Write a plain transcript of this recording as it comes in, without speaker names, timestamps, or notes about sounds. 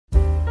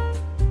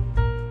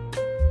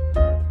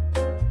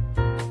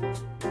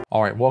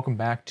All right, welcome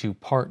back to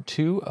part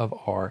 2 of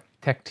our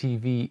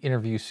TechTV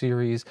Interview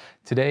Series.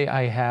 Today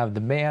I have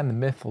the man, the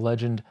myth, the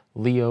legend,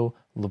 Leo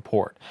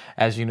Laporte.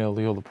 As you know,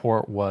 Leo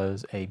Laporte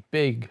was a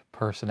big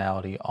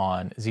personality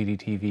on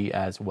ZDTV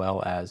as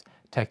well as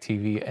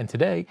TechTV, and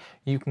today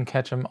you can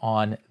catch him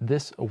on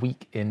This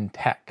Week in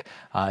Tech.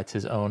 It's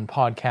his own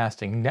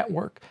podcasting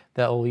network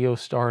that Leo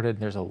started.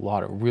 There's a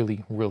lot of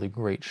really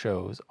great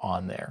shows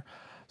on there.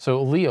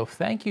 So Leo,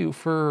 thank you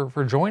for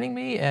joining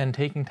me and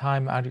taking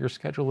time out of your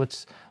schedule.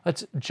 Let's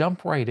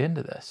jump right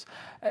into this.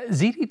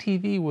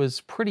 ZDTV was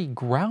pretty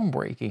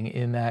groundbreaking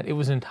in that it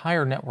was an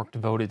entire network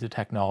devoted to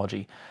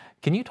technology.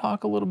 Can you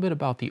talk a little bit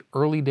about the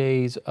early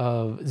days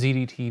of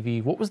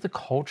ZDTV? What was the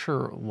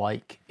culture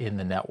like in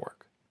the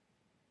network?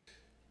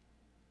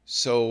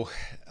 So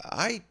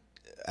I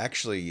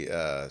actually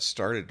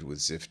started with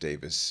Ziff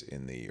Davis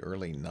in the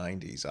early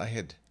 90s. I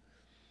had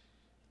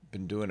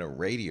been doing a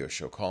radio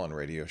show, call-in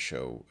radio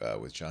show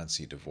with John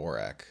C.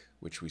 Dvorak,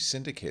 which we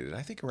syndicated,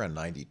 I think, around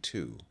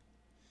 92.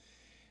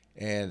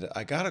 And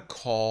I got a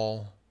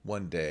call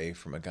one day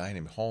from a guy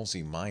named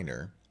Halsey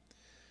Minor.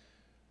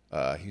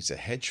 He's a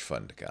hedge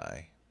fund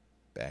guy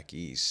back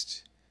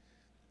east.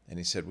 And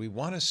he said, we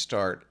want to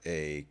start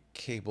a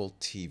cable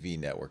TV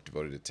network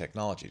devoted to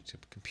technology, to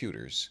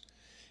computers.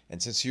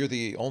 And since you're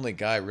the only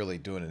guy really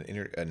doing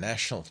a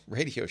national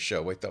radio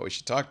show, we thought we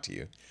should talk to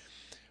you.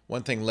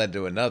 One thing led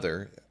to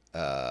another.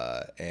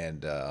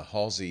 And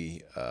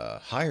Halsey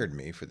hired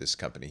me for this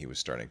company he was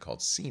starting called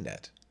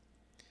CNET.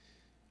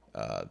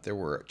 There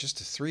were just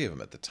the three of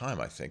them at the time,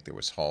 I think. There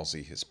was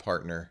Halsey, his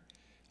partner,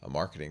 a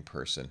marketing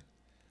person.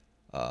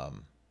 I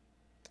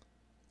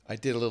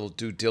did a little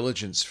due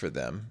diligence for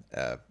them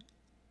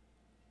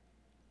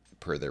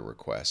per their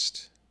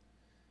request.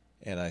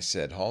 And I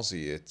said,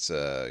 Halsey, it's,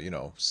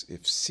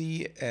 if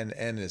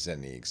CNN is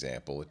any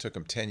example, it took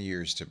them 10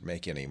 years to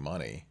make any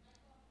money.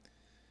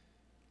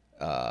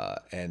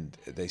 And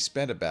they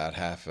spent about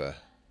 $500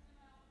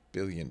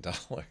 million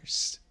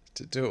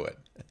to do it.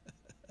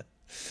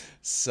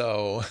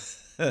 So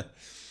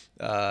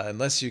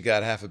unless you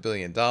got $500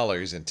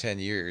 million in 10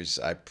 years,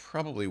 I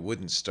probably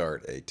wouldn't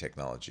start a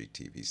technology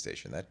TV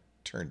station. That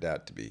turned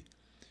out to be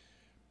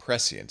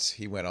prescient.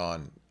 He went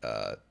on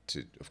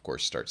to, of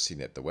course, start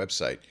CNET, the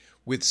website,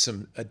 with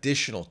some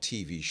additional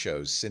TV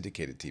shows,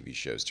 syndicated TV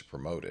shows, to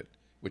promote it,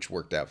 which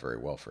worked out very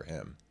well for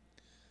him.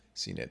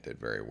 CNET did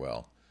very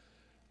well.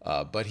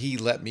 But he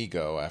let me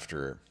go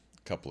after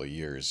a couple of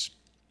years.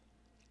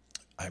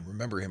 I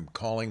remember him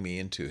calling me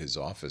into his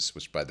office,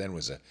 which by then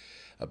was a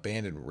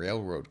abandoned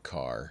railroad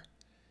car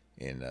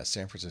in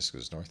San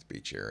Francisco's North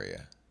Beach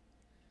area.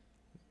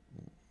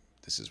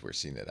 This is where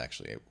CNET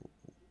actually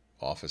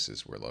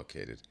offices were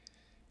located.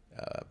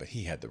 But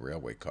he had the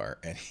railway car.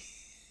 And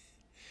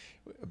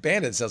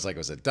abandoned sounds like it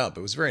was a dump.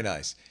 It was very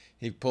nice.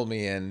 He pulled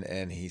me in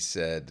and he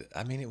said,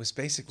 it was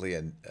basically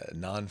a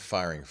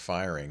non-firing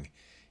firing.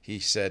 He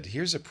said,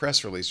 here's a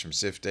press release from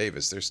Ziff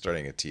Davis. They're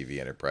starting a TV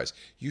enterprise.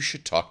 You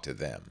should talk to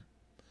them.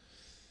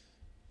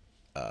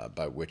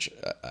 By which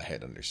I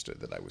had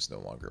understood that I was no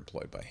longer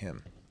employed by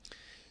him.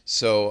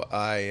 So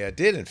I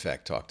did, in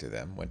fact, talk to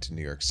them. Went to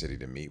New York City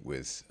to meet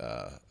with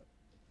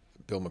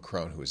Bill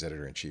McCrone, who was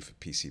editor-in-chief of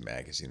PC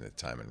Magazine at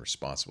the time and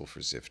responsible for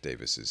Ziff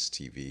Davis's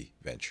TV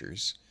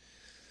ventures.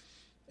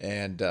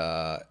 And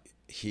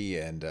he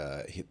and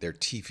their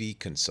TV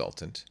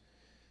consultant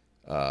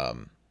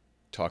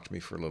talked to me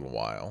for a little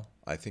while.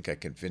 I think I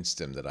convinced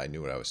them that I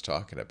knew what I was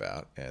talking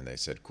about. And they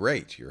said,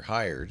 great, you're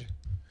hired.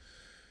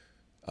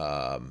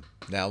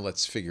 Now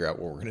let's figure out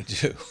what we're going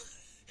to do.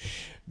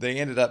 They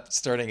ended up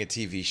starting a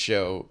TV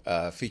show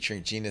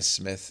featuring Gina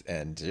Smith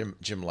and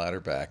Jim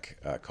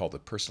Louderback called The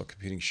Personal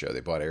Computing Show. They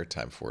bought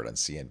airtime for it on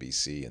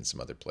CNBC and some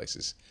other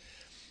places.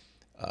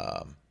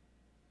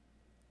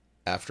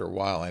 After a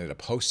while, I ended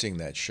up hosting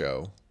that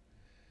show.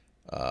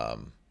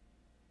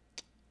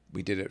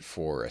 We did it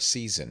for a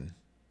season.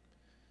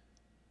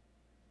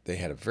 They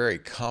had a very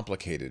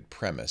complicated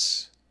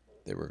premise.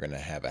 They were going to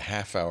have a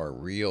half-hour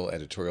real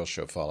editorial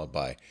show followed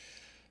by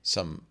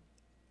some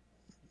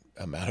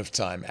amount of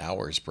time,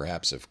 hours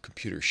perhaps, of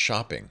computer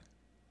shopping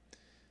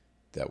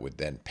that would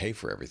then pay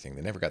for everything.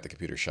 They never got the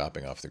computer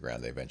shopping off the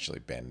ground. They eventually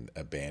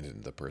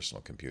abandoned the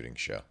personal computing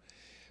show.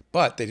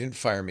 But they didn't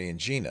fire me and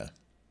Gina.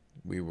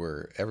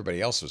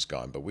 Everybody else was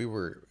gone, but we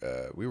were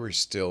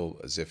still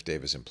Ziff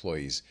Davis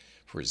employees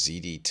for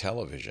ZD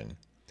Television.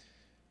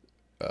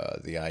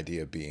 The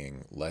idea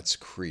being, let's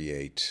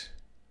create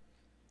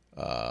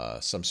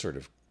some sort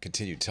of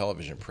continued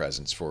television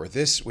presence for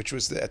this, which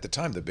was at the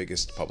time the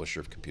biggest publisher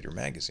of computer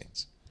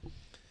magazines.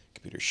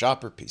 Computer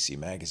Shopper, PC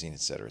Magazine,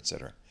 etc.,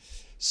 etc.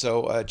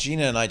 So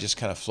Gina and I just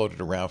kind of floated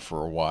around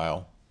for a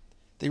while.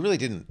 They really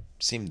didn't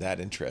seem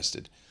that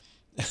interested.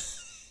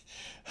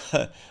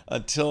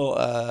 Until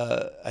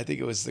I think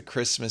it was the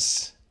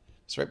Christmas, it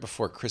was right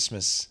before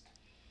Christmas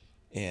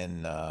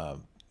in,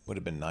 would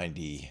have been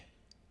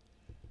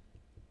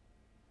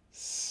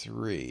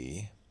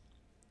 93,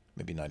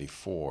 maybe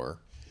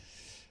 94,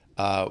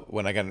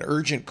 when I got an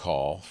urgent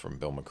call from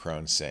Bill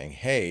McCrone saying,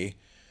 hey,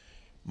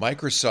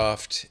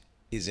 Microsoft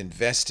is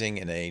investing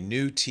in a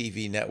new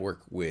TV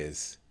network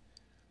with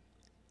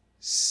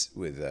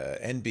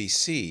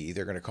NBC.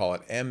 They're going to call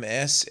it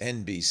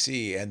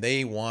MSNBC, and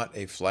they want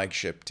a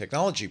flagship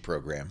technology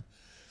program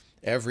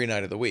every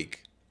night of the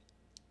week.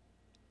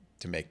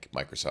 To make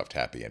Microsoft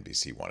happy,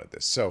 NBC wanted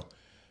this. So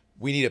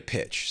we need a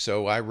pitch.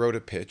 So I wrote a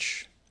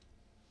pitch.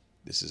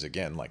 This is,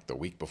 again, like the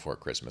week before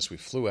Christmas. We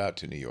flew out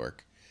to New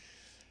York.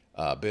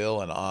 Bill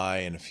and I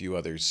and a few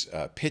others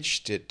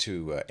pitched it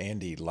to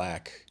Andy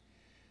Lack,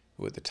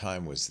 who at the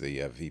time was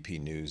the VP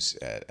News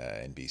at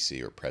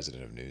NBC, or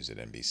President of News at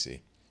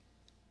NBC.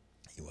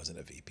 He wasn't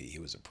a VP, he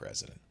was a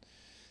president.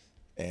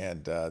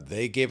 And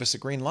they gave us a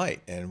green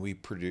light, and we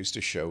produced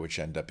a show which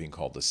ended up being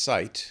called The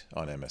Site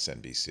on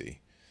MSNBC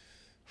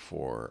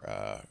for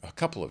a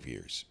couple of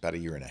years, about a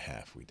year and a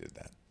half we did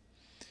that.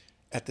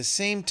 At the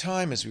same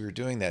time as we were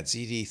doing that,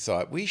 ZD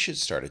thought we should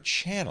start a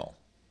channel,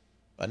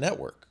 a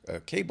network, a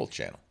cable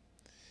channel.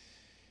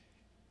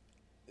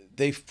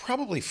 They've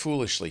probably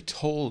foolishly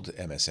told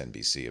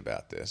MSNBC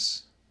about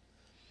this.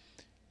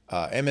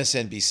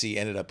 MSNBC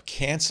ended up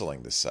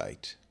canceling The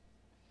Site.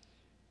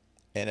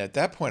 And at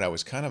that point, I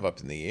was kind of up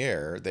in the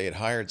air. They had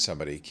hired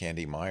somebody,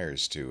 Candy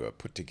Myers, to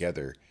put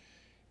together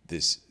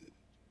this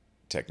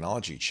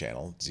technology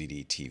channel,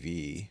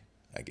 ZDTV.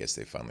 I guess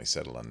they finally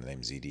settled on the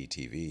name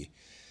ZDTV.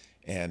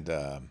 And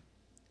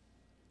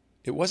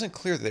it wasn't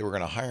clear that they were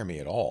going to hire me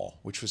at all,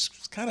 which was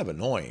kind of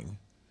annoying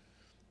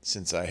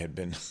since I had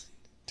been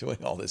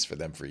doing all this for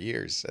them for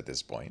years at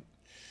this point.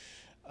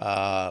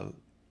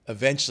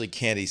 Eventually,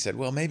 Candy said,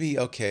 well, maybe,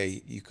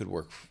 okay, you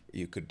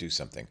could do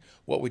something.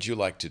 What would you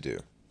like to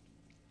do?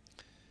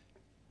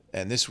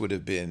 And this would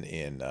have been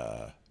in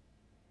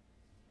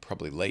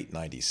probably late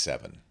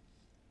 97.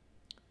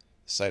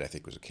 The site, I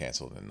think, was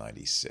canceled in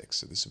 96.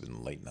 So this would have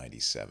been late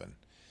 97.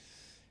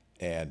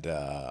 And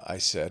I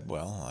said,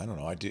 well, I don't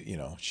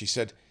know. She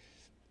said,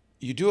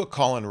 you do a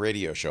call-in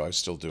radio show. I was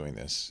still doing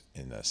this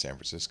in San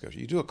Francisco.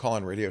 You do a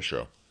call-in radio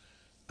show.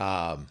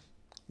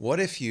 What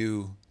if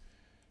you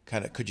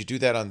could you do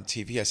that on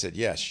TV? I said,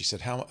 yes. She said,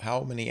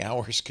 how many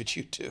hours could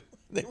you do?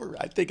 They were,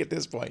 I think at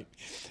this point,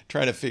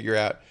 trying to figure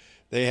out,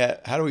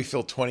 how do we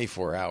fill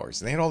 24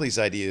 hours? And they had all these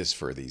ideas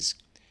for these,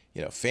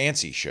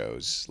 fancy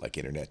shows like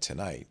Internet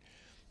Tonight.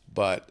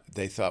 But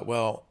they thought,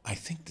 well, I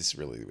think this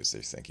really was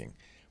their thinking.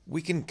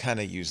 We can kind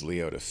of use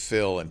Leo to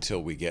fill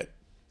until we get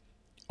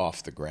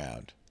off the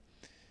ground.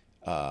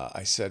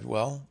 I said,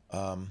 well,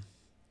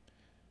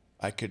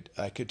 I could.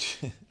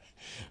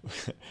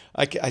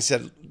 I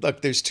said,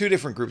 look, there's two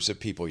different groups of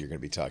people you're going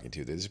to be talking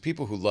to. There's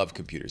people who love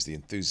computers, the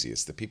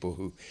enthusiasts, the people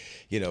who,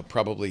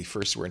 probably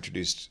first were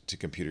introduced to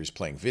computers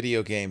playing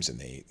video games, and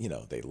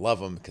they love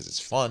them because it's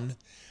fun.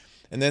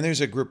 And then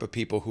there's a group of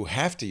people who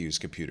have to use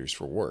computers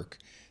for work.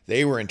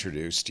 They were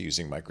introduced to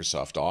using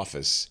Microsoft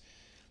Office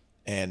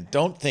and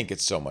don't think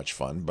it's so much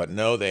fun, but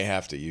know they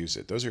have to use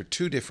it. Those are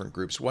two different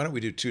groups. Why don't we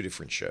do two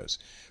different shows?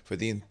 For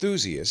the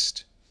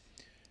enthusiast,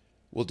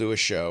 we'll do a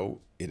show.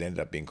 It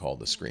ended up being called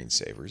The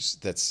Screensavers.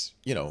 That's,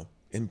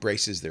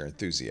 embraces their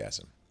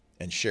enthusiasm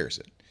and shares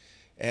it.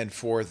 And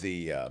for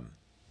the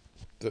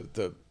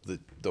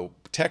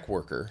tech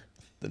worker,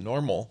 the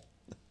normal,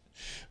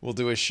 we'll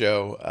do a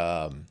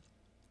show,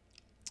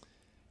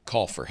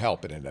 Call for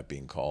Help. It ended up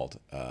being called,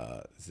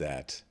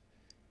 that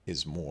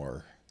is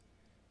more,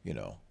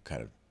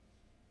 kind of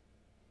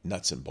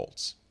nuts and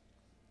bolts.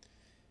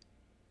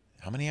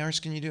 How many hours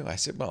can you do? I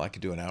said, well, I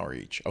could do an hour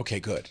each. Okay,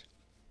 good.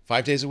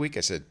 5 days a week?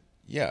 I said,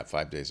 yeah,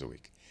 5 days a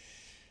week.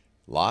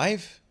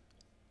 Live?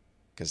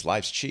 Because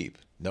live's cheap.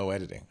 No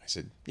editing. I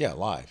said, yeah,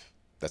 live.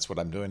 That's what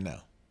I'm doing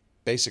now.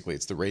 Basically,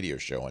 it's the radio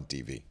show on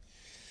TV.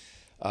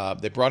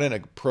 They brought in a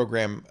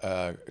program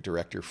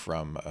director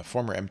from a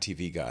former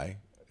MTV guy,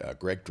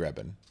 Greg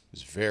Drebin.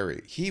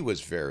 He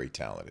was very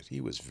talented.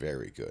 He was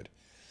very good.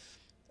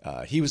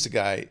 He was the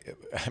guy,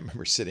 I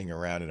remember sitting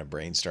around in a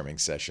brainstorming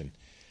session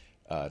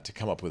to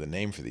come up with a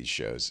name for these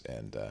shows,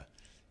 and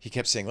he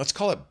kept saying, let's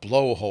call it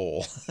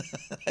Blowhole.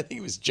 I think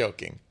he was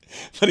joking,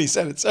 but he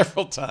said it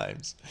several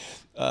times.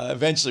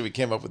 Eventually, we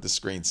came up with The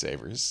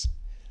Screensavers.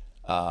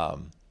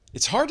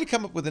 It's hard to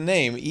come up with a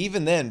name,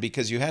 even then,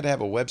 because you had to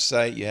have a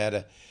website, you had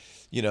to,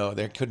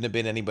 there couldn't have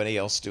been anybody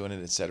else doing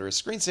it, etc.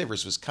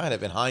 Screensavers was kind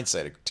of, in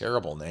hindsight, a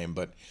terrible name,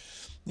 but,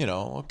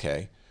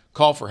 okay.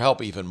 Call for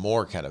Help, even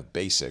more kind of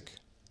basic.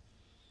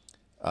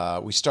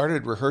 We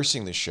started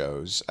rehearsing the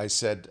shows. I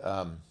said,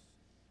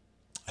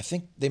 I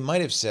think they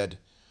might have said,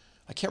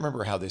 I can't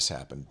remember how this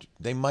happened.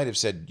 They might have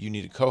said, you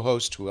need a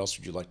co-host. Who else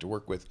would you like to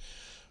work with?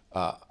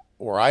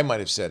 Or I might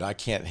have said, I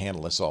can't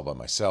handle this all by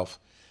myself.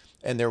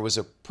 And there was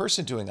a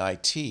person doing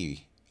IT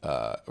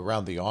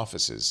around the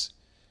offices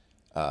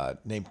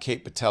named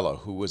Kate Patello,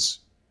 who was,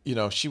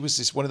 she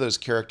was one of those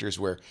characters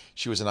where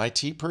she was an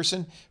IT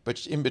person,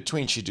 but in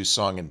between she'd do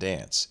song and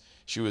dance.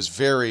 She was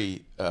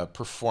very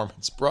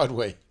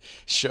Broadway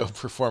show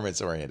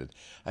performance oriented.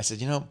 I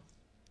said,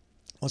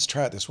 let's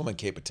try out this woman,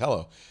 Kate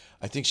Patello.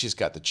 I think she's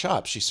got the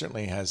chops. She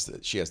certainly has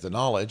the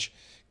knowledge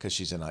because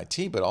she's in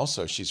IT, but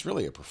also she's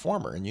really a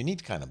performer, and you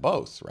need kind of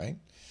both, right?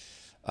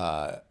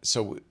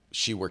 So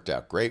she worked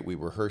out great. We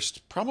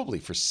rehearsed probably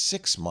for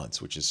 6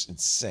 months, which is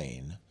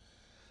insane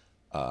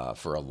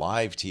for a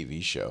live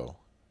TV show.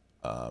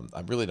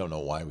 I really don't know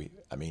why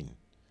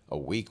a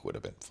week would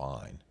have been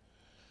fine.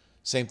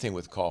 Same thing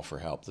with Call for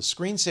Help. The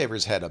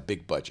screensavers had a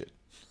big budget.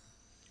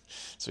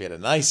 So we had a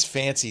nice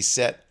fancy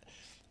set.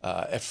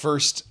 At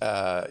first,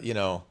 I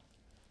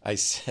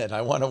said,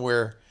 I want to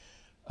wear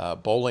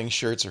bowling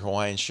shirts or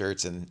Hawaiian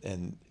shirts.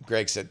 And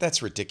Greg said,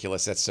 that's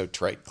ridiculous. That's so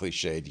trite,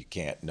 cliched. You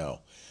can't.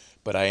 No.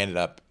 But I ended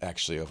up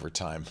actually over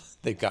time,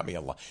 they got me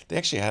a lot. They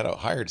actually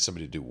hired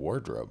somebody to do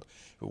wardrobe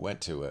who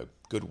went to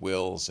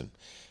Goodwill's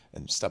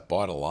and stuff,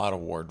 bought a lot of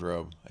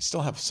wardrobe. I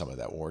still have some of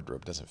that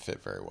wardrobe. Doesn't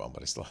fit very well,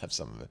 but I still have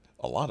some of it,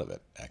 a lot of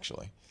it,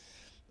 actually.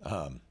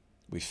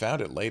 We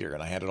found it later,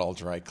 and I had it all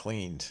dry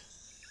cleaned.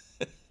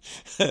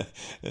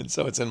 And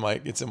so it's in my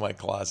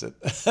closet.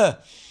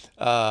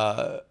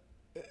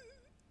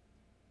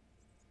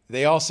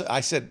 They were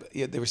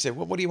saying,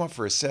 well, what do you want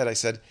for a set? I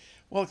said,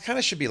 well, it kind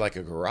of should be like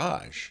a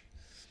garage.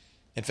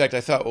 In fact,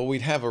 I thought, well,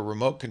 we'd have a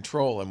remote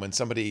control, and when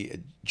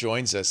somebody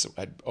joins us,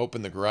 I'd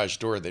open the garage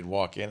door, they'd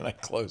walk in, and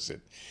I'd close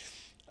it.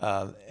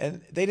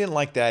 And they didn't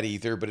like that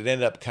either, but it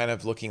ended up kind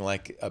of looking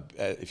like,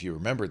 if you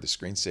remember the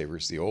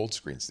screensavers, the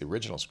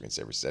original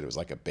screensavers said it was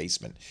like a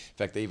basement. In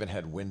fact, they even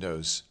had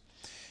windows.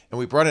 And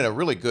we brought in a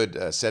really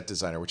good set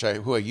designer,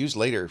 who I used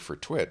later for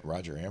Twit,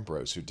 Roger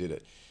Ambrose, who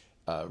did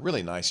a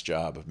really nice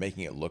job of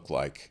making it look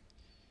like,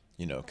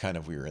 kind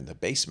of we were in the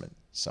basement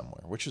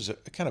somewhere, which was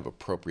kind of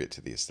appropriate to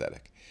the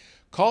aesthetic.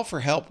 Call for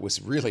Help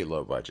was really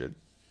low budget.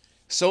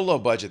 So low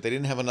budget, they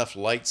didn't have enough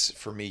lights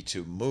for me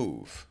to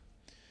move.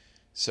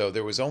 So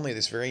there was only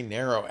this very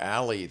narrow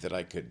alley that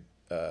I could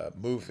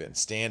move in,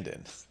 stand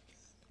in,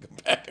 go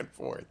back and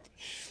forth.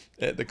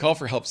 The Call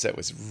for Help set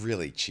was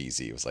really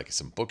cheesy. It was like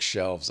some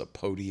bookshelves, a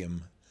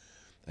podium,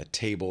 a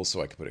table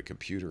so I could put a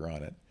computer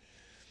on it.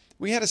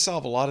 We had to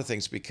solve a lot of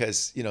things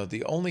because,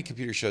 the only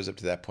computer shows up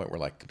to that point were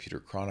like Computer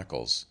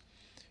Chronicles.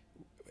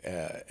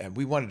 And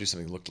we wanted to do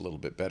something that looked a little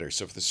bit better.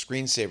 So for the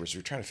screensavers, we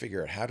were trying to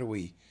figure out how do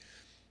we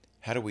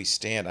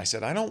stand. I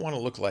said, I don't want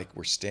to look like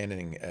we're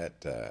standing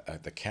at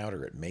the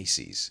counter at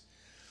Macy's.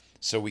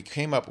 So we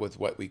came up with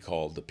what we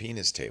called the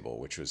penis table,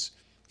 which was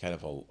kind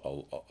of a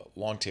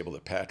long table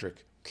that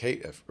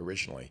Kate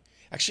originally,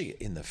 actually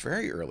in the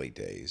very early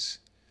days,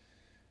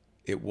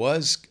 it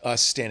was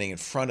us standing in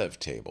front of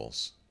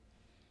tables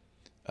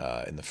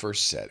in the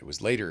first set. It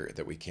was later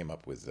that we came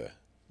up with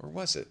or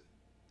was it?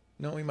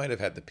 No, we might have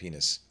had the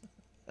penis,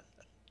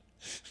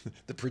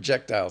 the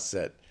projectile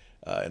set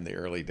in the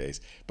early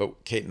days.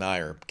 But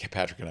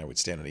Patrick and I would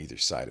stand on either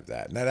side of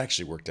that. And that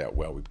actually worked out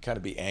well. We'd kind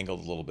of be angled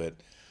a little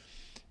bit.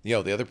 The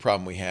other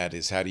problem we had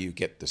is how do you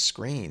get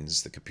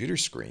the computer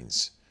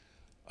screens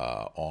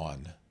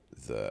on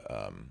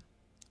the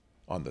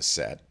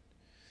set,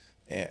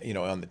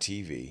 on the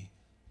TV.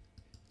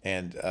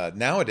 And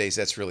nowadays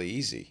that's really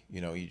easy.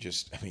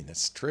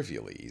 That's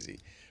trivially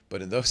easy.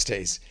 But in those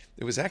days,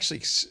 it was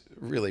actually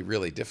really,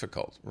 really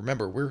difficult.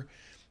 Remember, we're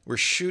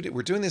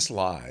doing this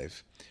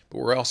live, but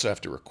we also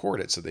have to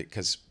record it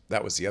because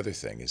that was the other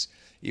thing is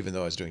even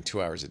though I was doing 2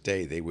 hours a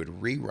day, they would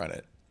rerun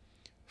it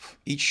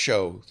each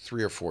show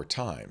 3 or 4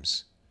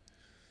 times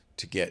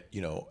to get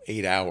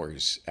 8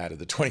 hours out of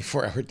the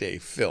 24-hour day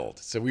filled.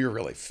 So we were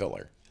really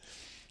filler.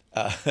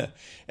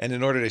 And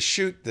in order to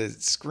shoot the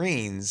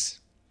screens,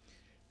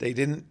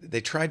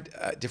 they tried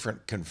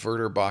different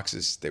converter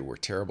boxes. They were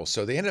terrible.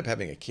 So they ended up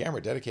having a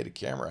dedicated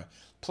camera,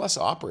 plus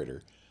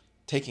operator,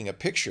 taking a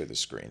picture of the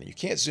screen. You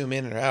can't zoom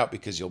in and out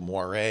because you'll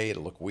moire,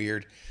 it'll look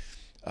weird.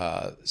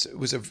 So it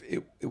was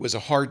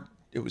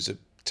a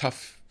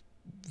tough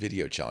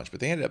video challenge,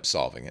 but they ended up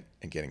solving it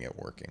and getting it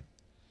working.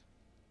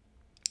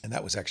 And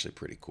that was actually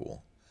pretty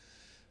cool.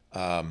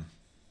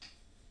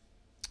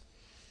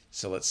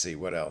 So let's see,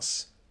 what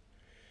else?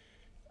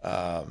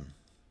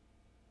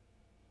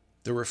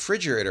 The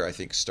refrigerator, I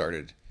think,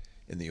 started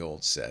in the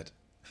old set.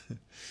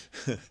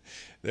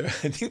 I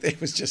think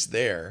it was just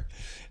there.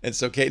 And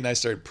so Kate and I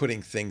started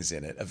putting things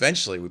in it.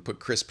 Eventually, we put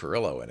Chris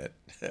Pirillo in it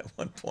at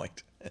one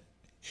point.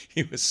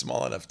 He was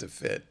small enough to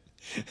fit.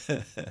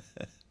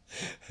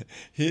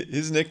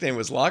 His nickname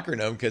was Locker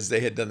Gnome because they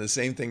had done the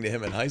same thing to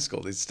him in high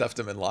school. They stuffed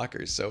him in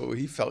lockers. So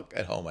he felt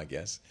at home, I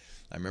guess.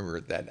 I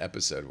remember that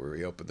episode where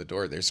we opened the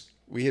door.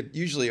 We had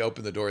usually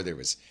opened the door. There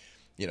was,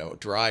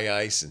 dry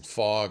ice and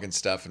fog and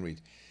stuff. And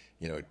we'd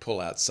pull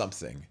out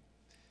something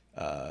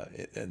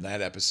in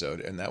that episode.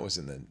 And that was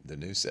in the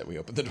new set. We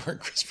opened the door and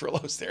Chris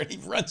Pirillo's there and he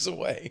runs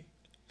away.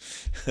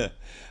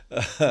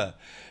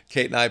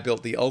 Kate and I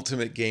built the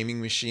ultimate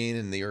gaming machine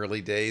in the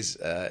early days.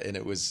 And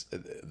it was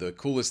the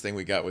coolest thing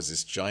we got was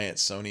this giant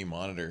Sony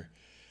monitor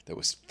that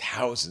was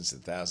thousands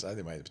and thousands. I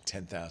think it might have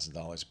been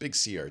 $10,000. Big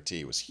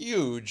CRT. It was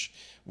huge,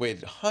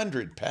 weighed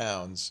 100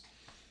 pounds.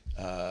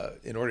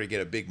 In order to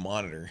get a big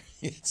monitor,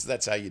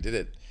 that's how you did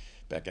it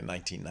back in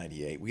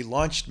 1998. We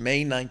launched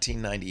May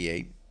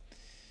 1998.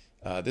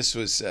 This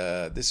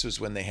was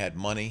when they had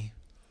money.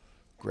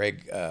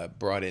 Greg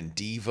brought in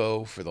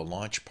Devo for the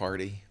launch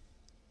party.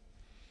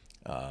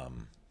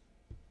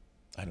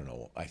 I I don't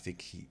know. I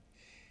think he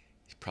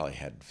probably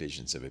had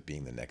visions of it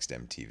being the next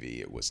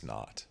MTV. It was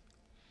not.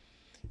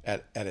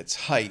 At its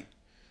height,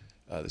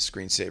 the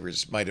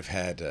screensavers might have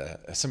had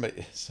some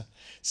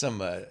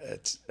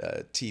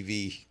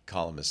TV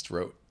columnist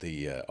wrote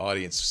the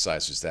audience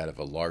size was that of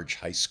a large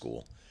high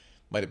school.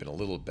 Might have been a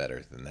little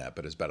better than that,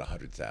 but it was about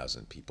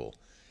 100,000 people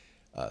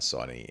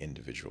saw any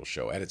individual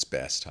show. At its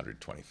best,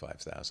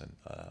 125,000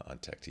 on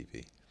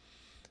TechTV.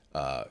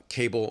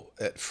 Cable,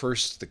 at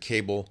first, the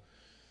cable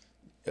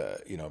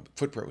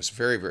footprint was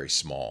very, very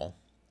small.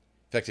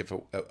 In fact,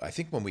 I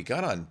think when we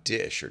got on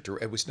Dish, or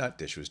it was not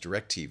Dish, it was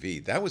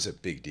DirecTV, that was a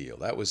big deal.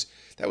 That was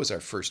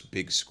our first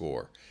big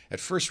score. At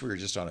first, we were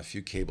just on a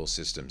few cable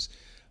systems.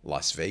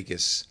 Las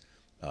Vegas,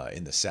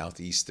 in the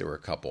Southeast, there were a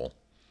couple.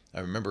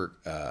 I remember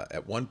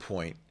at one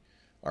point,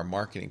 our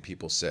marketing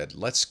people said,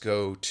 "Let's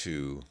go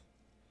to.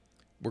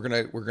 We're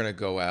gonna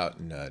go out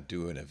and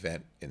do an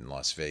event in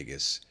Las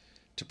Vegas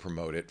to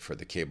promote it for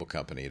the cable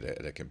company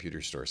at a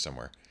computer store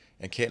somewhere."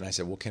 And Kate and I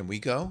said, "Well, can we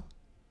go?"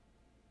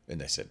 And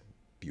they said,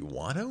 "You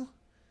want to?"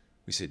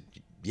 We said,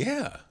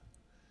 "Yeah."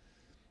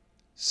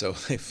 So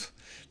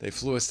they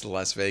flew us to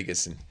Las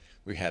Vegas, and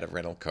we had a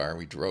rental car.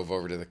 We drove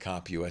over to the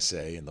Comp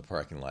USA in the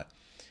parking lot,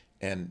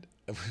 and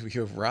we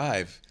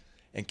arrive,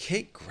 and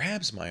Kate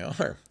grabs my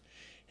arm,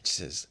 and she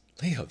says,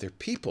 "Leo, there are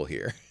people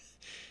here."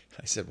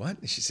 I said, "What?"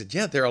 And she said,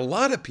 "Yeah, there are a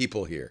lot of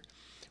people here."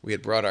 We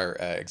had brought our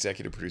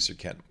executive producer,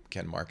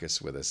 Ken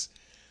Marcus, with us.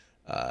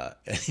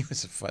 And he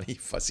was a funny,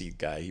 fussy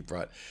guy. He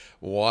brought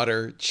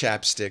water,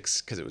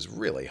 chapsticks, because it was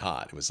really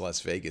hot. It was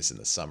Las Vegas in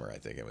the summer, I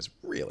think. It was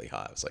really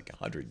hot. It was like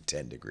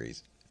 110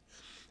 degrees.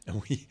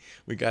 And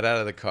we got out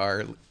of the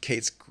car.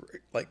 Kate's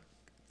like,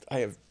 I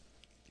have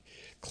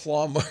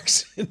claw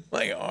marks in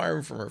my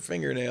arm from her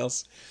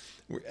fingernails,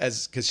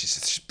 because she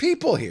said, "There's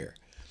people here."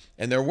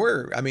 And there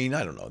were, I mean,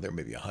 I don't know, there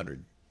may be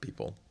 100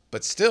 people.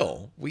 But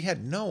still, we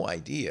had no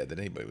idea that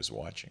anybody was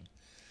watching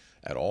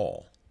at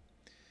all.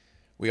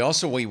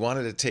 We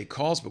wanted to take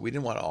calls, but we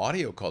didn't want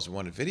audio calls. We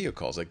wanted video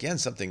calls. Again,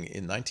 something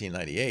in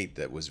 1998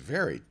 that was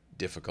very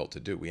difficult to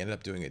do. We ended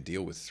up doing a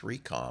deal with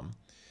 3Com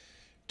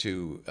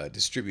to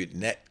distribute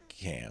net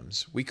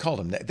cams. We called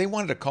them they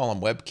wanted to call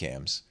them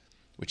webcams,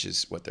 which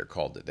is what they're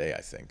called today,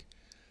 I think.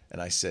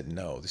 And I said,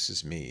 "No, this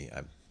is me."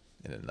 I'm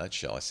in a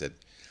nutshell. I said,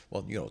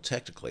 "Well,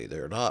 technically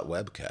they're not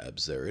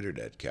webcams. They're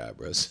internet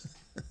cameras.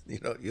 You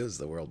don't use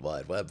the World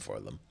Wide Web for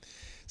them."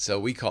 So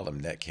we called them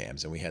net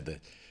cams, and we had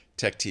the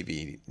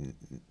TechTV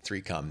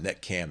 3Com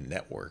Netcam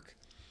network.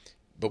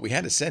 But we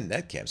had to send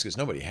netcams because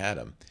nobody had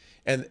them.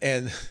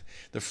 And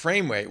the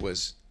frame rate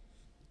was,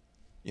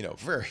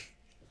 very,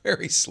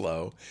 very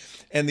slow.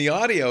 And the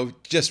audio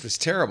just was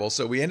terrible.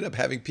 So we ended up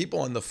having people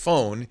on the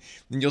phone.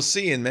 And you'll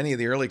see in many of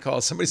the early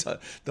calls,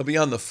 they'll be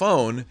on the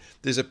phone.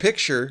 There's a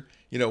picture,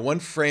 1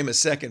 frame a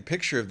second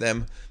picture of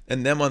them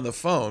and them on the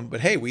phone.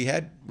 But hey, we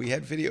had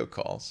video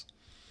calls.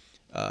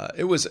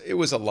 It was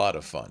a lot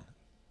of fun.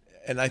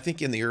 And I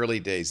think in the early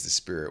days, the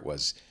spirit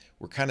was,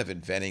 we're kind of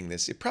inventing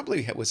this. It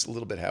probably was a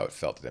little bit how it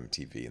felt at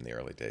MTV in the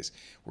early days.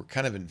 We're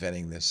kind of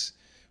inventing this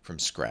from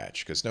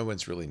scratch because no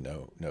one's really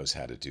knows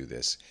how to do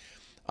this.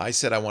 I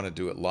said I want to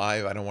do it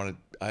live. I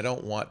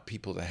don't want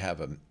people to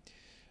have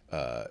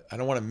I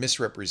don't want to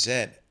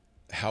misrepresent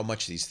how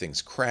much these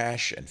things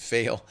crash and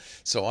fail.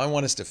 So I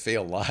want us to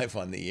fail live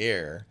on the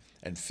air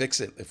and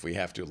fix it if we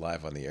have to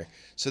live on the air,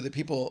 so that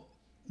people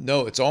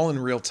know it's all in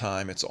real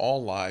time. It's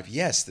all live.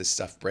 Yes, this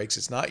stuff breaks.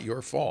 It's not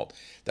your fault.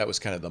 That was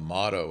kind of the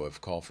motto of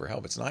Call for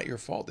Help. It's not your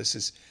fault. This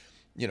is,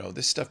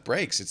 this stuff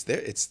breaks. It's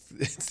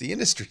the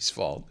industry's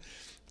fault.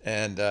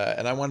 And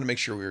I wanted to make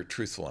sure we were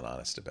truthful and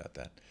honest about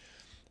that.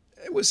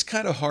 It was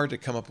kind of hard to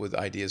come up with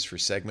ideas for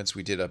segments.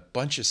 We did a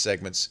bunch of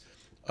segments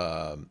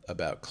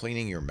about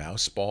cleaning your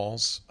mouse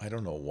balls. I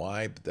don't know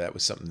why, but that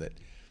was something that,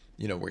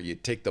 where you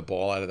take the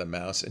ball out of the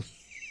mouse and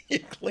you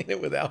clean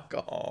it with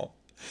alcohol.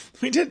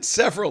 We did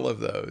several of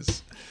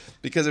those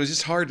because it was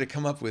just hard to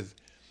come up with,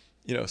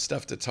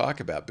 stuff to talk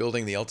about.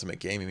 Building the ultimate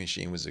gaming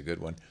machine was a good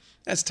one.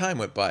 As time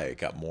went by, it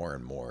got more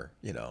and more,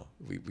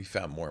 we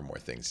found more and more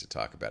things to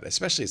talk about,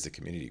 especially as the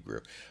community grew.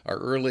 Our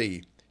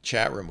early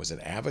chat room was an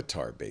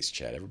avatar-based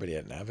chat. Everybody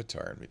had an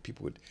avatar, and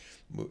people would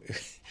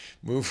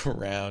move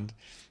around.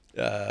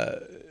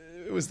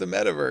 It was the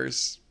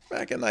metaverse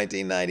back in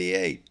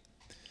 1998.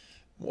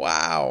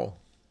 Wow.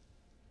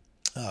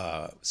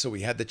 So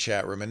we had the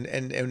chat room,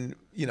 and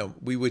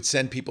we would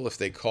send people, if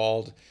they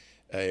called,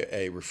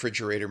 a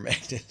refrigerator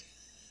magnet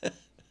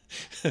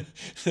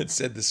that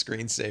said the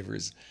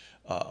screensavers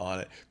on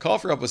it. Call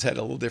for Help had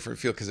a little different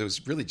feel because it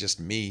was really just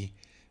me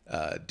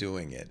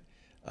doing it.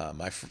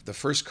 The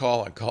first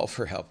call on Call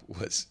for Help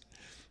was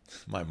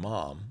my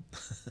mom,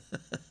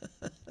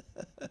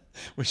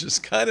 which is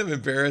kind of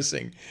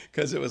embarrassing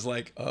because it was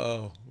like,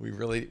 oh,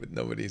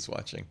 nobody's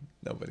watching.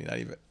 Nobody,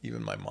 not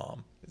even my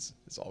mom.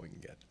 It's all we can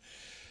get.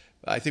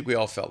 I think we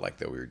all felt like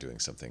that we were doing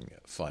something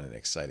fun and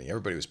exciting.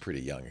 Everybody was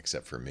pretty young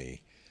except for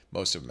me.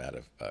 Most of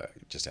them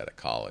just out of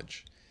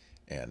college.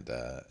 And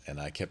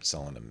I kept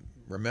telling them,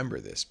 remember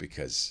this,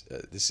 because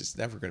this is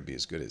never going to be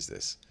as good as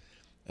this.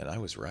 And I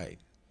was right.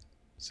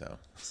 So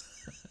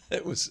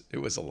it was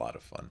a lot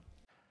of fun.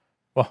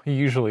 Well, you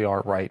usually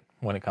are right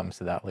when it comes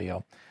to that,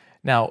 Leo.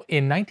 Now,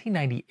 in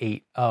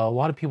 1998, a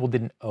lot of people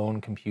didn't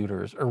own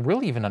computers or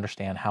really even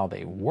understand how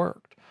they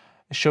worked.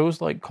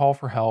 Shows like Call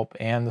for Help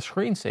and the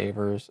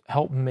Screensavers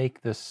helped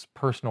make this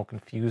personal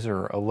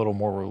confuser a little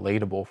more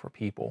relatable for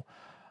people.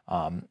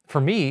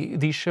 For me,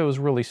 these shows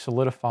really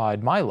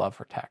solidified my love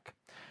for tech.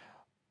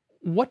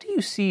 What do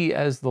you see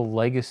as the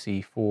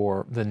legacy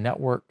for the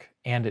network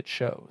and its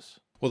shows?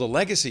 Well, the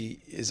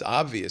legacy is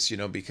obvious,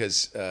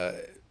 because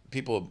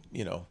people,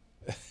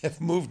 have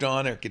moved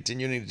on or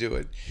continuing to do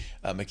it.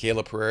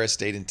 Michaela Pereira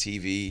stayed in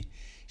TV.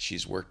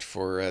 She's worked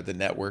for the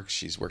network.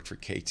 She's worked for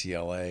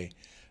KTLA.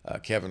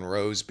 Kevin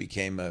Rose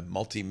became a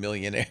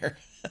multimillionaire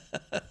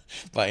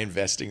by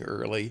investing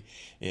early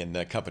in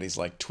companies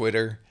like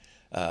Twitter.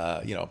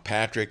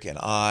 Patrick and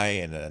I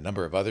and a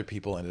number of other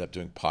people ended up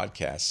doing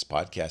podcasts.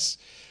 Podcasts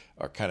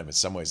are kind of in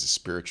some ways a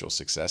spiritual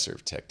successor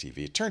of tech TV.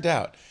 It turned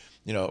out,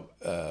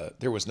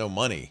 there was no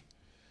money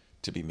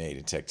to be made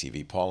in tech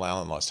TV. Paul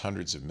Allen lost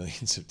hundreds of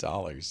millions of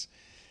dollars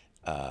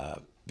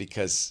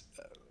because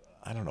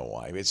I don't know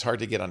why. It's hard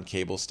to get on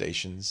cable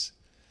stations.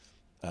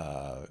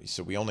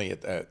 So we only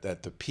at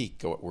the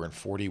peak we're in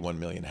 41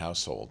 million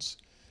households,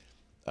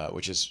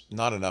 which is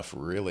not enough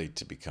really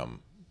to become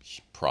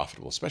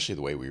profitable, especially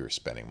the way we were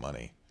spending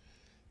money.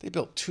 They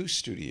built 2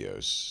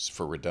 studios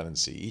for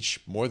redundancy, each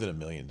more than $1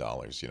 million.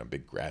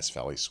 Big Grass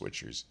Valley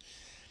switchers.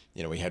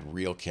 We had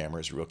real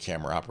cameras, real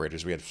camera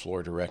operators. We had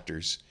floor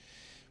directors.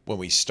 When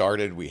we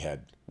started, we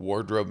had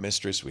wardrobe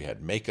mistress. We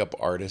had makeup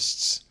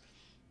artists.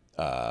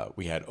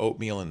 We had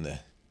oatmeal in the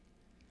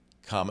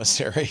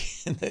commissary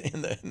in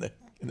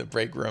the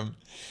break room.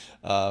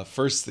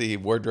 First, the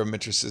wardrobe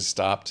mistresses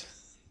stopped.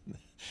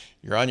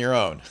 You're on your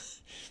own.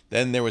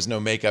 Then there was no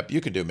makeup.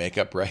 You could do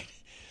makeup, right?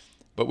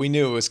 But we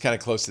knew it was kind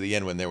of close to the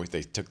end when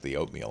they took the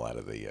oatmeal out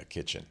of the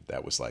kitchen.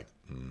 That was like,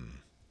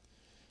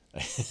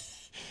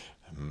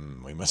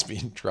 we must be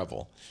in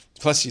trouble.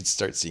 Plus, you'd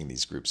start seeing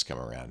these groups come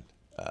around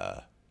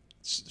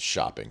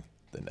shopping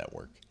the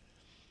network.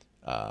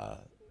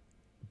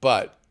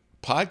 But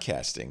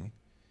podcasting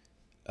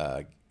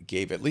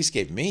gave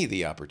me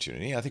the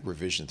opportunity. I think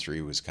Revision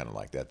 3 was kind of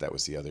like that. That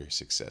was the other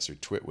successor.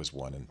 Twit was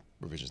one and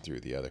Revision 3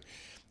 the other.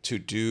 To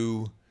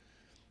do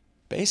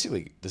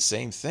basically the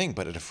same thing,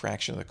 but at a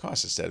fraction of the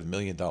cost. Instead of $1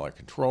 million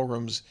control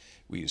rooms,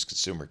 we used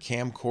consumer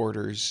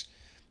camcorders.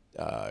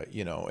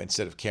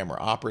 Instead of camera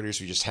operators,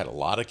 we just had a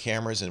lot of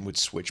cameras and would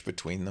switch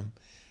between them.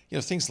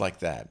 Things like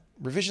that.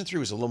 Revision 3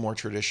 was a little more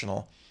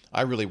traditional.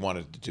 I really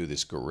wanted to do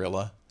this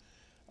guerrilla,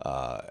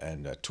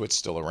 and Twit's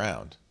still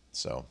around.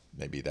 So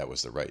maybe that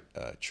was the right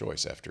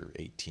choice after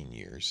 18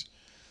 years.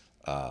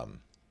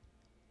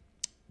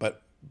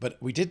 But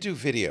we did do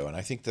video, and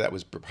I think that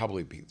was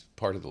probably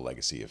part of the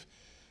legacy of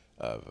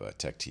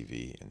Tech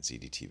TV and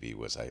ZDTV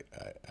was I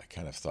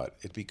kind of thought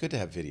it'd be good to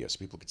have video so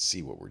people could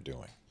see what we're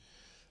doing.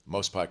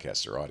 Most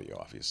podcasts are audio,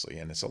 obviously,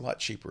 and it's a lot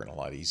cheaper and a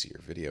lot easier.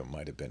 Video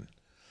might have been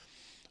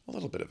a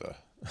little bit of a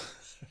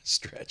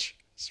stretch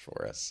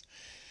for us.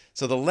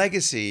 So the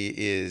legacy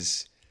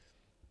is,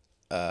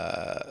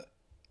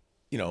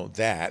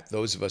 that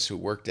those of us who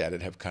worked at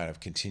it have kind of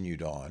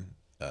continued on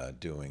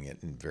doing it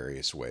in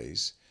various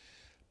ways.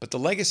 But the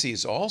legacy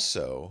is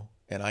also,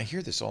 and I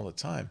hear this all the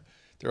time,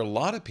 there are a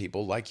lot of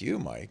people like you,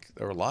 Mike.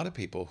 There are a lot of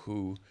people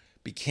who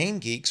became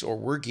geeks or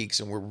were geeks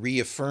and were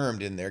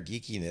reaffirmed in their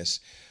geekiness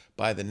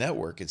by the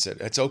network and said,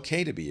 it's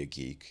okay to be a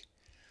geek.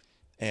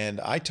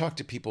 And I talk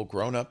to people,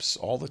 grown-ups,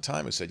 all the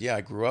time who said, yeah,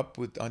 I grew up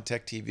on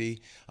Tech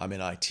TV. I'm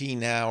in IT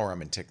now, or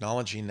I'm in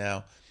technology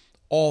now,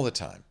 all the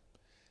time.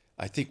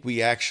 I think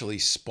we actually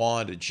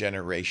spawned a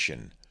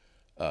generation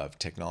of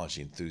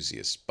technology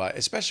enthusiasts,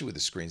 especially with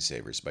the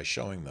screensavers, by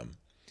showing them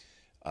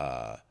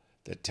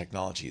that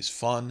technology is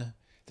fun,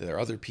 that there are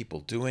other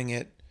people doing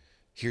it.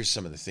 Here's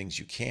some of the things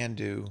you can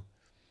do.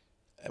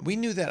 We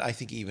knew that, I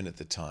think, even at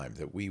the time,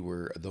 that we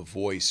were the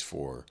voice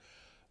for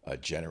a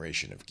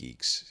generation of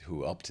geeks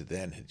who up to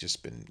then had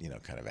just been,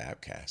 kind of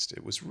outcast.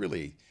 That was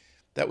really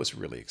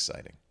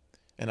exciting.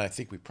 And I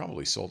think we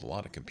probably sold a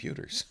lot of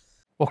computers.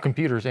 Well,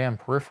 computers and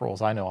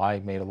peripherals. I know I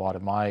made a lot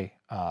of my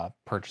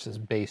purchases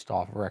based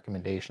off of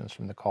recommendations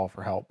from the Call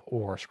for Help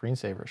or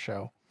Screensaver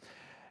show.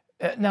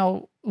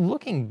 Now,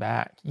 looking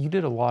back, you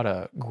did a lot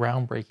of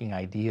groundbreaking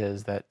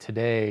ideas that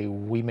today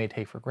we may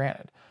take for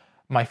granted.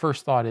 My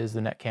first thought is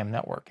the Netcam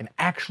network and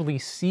actually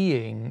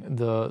seeing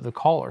the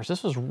callers.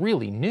 This was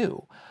really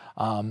new.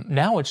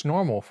 Now it's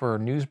normal for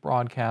news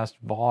broadcast,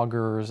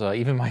 vloggers,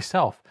 even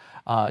myself,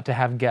 to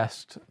have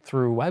guests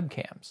through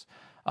webcams.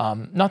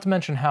 Not to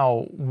mention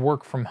how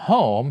work from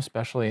home,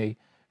 especially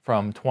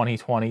from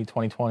 2020,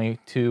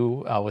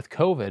 2022 with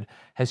COVID,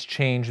 has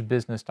changed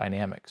business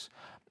dynamics.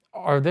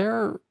 Are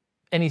there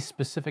any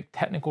specific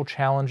technical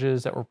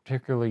challenges that were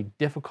particularly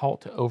difficult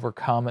to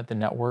overcome at the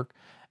network?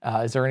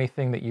 Is there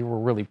anything that you were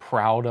really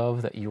proud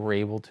of that you were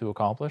able to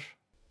accomplish?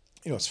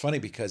 It's funny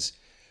because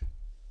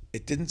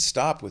it didn't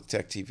stop with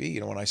Tech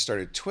TV. When I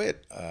started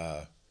Twit,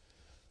 I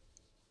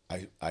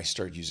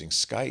started using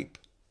Skype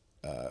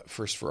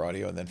first for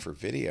audio and then for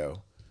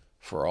video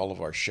for all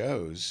of our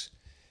shows.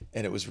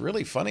 And it was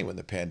really funny when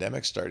the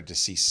pandemic started to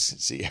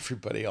see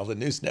everybody, all the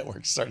news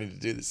networks starting to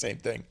do the same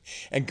thing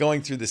and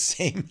going through the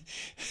same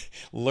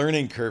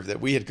learning curve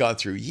that we had gone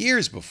through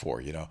years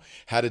before,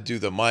 how to do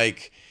the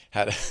mic,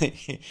 how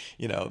to,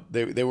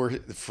 they were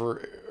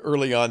for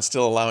early on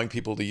still allowing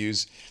people to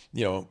use,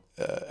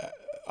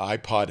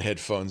 iPod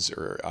headphones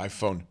or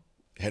iPhone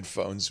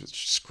headphones,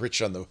 which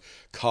scritch on the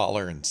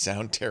collar and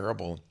sound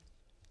terrible.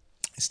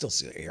 I still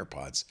see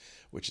AirPods,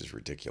 which is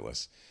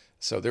ridiculous.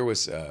 So there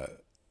was,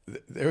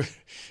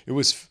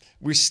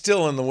 we're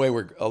still in the way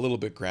we're a little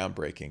bit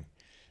groundbreaking.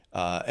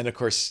 And of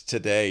course,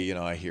 today,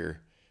 I hear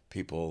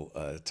people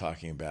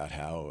talking about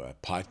how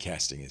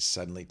podcasting is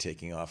suddenly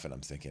taking off. And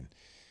I'm thinking,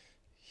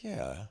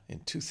 yeah,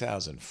 in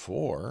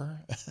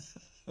 2004.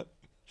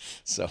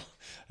 So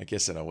I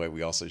guess in a way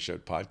we also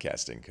showed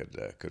podcasting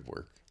could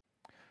work.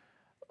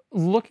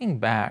 Looking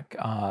back,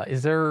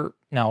 is there,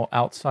 now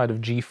outside of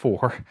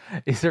G4,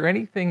 is there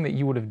anything that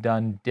you would have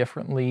done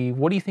differently?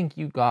 What do you think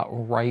you got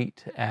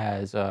right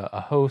as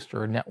a host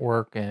or a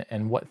network,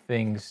 and what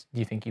things do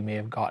you think you may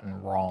have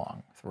gotten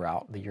wrong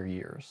throughout your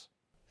years?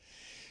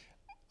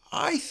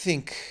 I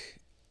think,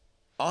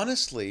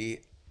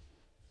 honestly,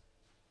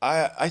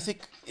 I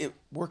think it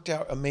worked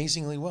out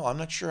amazingly well. I'm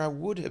not sure I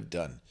would have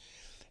done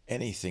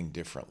anything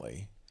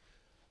differently,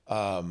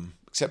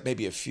 except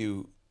maybe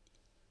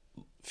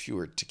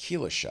fewer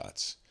tequila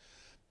shots.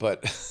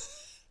 But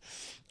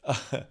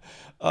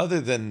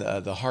other than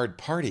the hard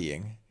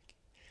partying,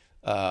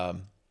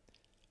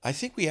 I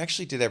think we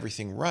actually did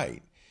everything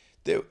right.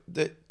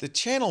 The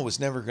channel was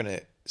never going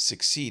to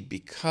succeed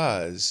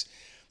because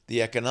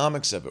the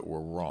economics of it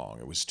were wrong.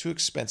 It was too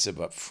expensive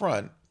up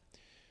front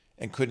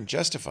and couldn't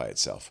justify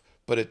itself.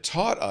 But it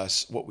taught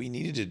us what we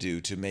needed to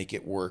do to make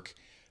it work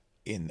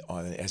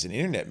as an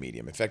internet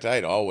medium. In fact, I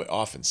had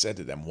often said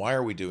to them, why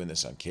are we doing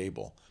this on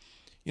cable?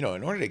 In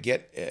order to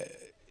get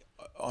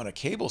on a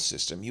cable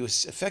system, you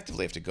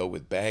effectively have to go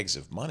with bags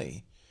of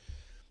money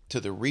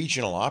to the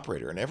regional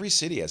operator. And every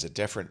city has a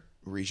different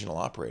regional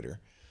operator.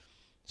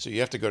 So you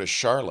have to go to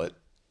Charlotte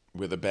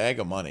with a bag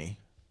of money.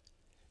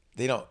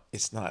 They don't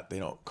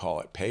call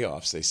it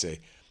payoffs. They say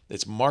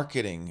it's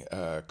marketing,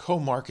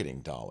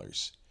 co-marketing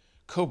dollars,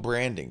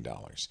 co-branding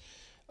dollars.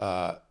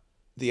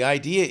 The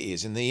idea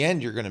is, in the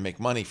end, you're going to make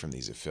money from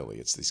these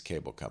affiliates, these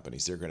cable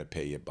companies. They're going to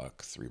pay you $1,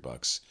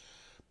 $3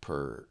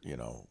 per,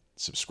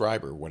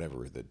 subscriber,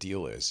 whatever the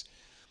deal is.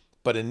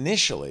 But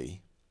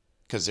initially,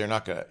 because they're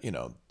not going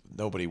to,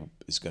 nobody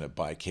is going to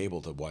buy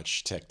cable to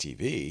watch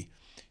TechTV,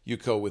 you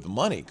go with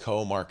money,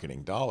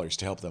 co-marketing dollars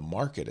to help them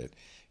market it.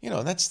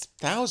 And that's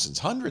thousands,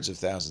 hundreds of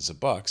thousands of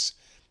bucks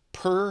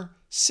per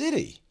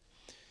city.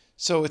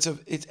 So it's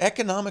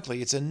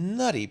economically, it's a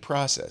nutty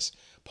process.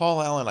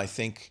 Paul Allen, I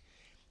think,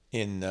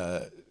 in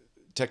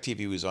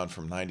TechTV was on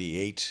from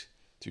 98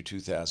 through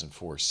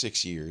 2004,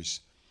 6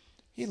 years.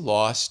 He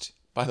lost,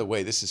 by the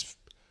way, this is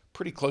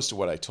pretty close to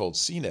what I told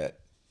CNET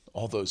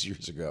all those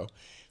years ago.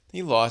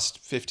 He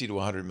lost $50 to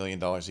 $100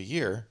 million a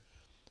year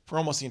for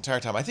almost the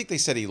entire time. I think they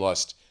said he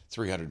lost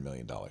 $300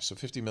 million, so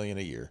 $50 million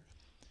a year.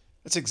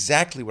 That's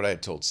exactly what I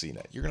had told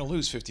CNET. You're going to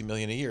lose $50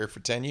 million a year for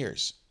 10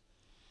 years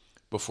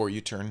before you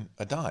turn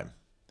a dime.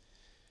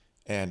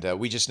 And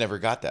we just never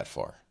got that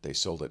far. They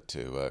sold it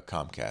to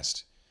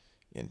Comcast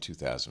in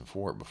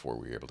 2004 before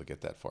we were able to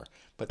get that far.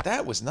 But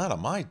that was not of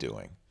my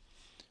doing.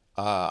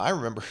 I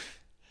remember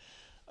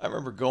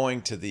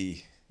going to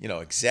the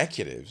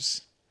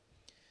executives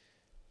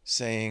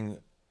saying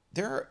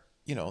there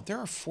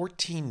are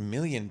 14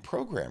 million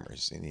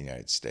programmers in the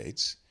United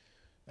States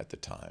at the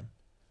time.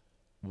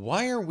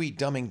 Why are we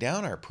dumbing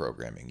down our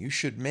programming? You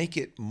should make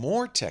it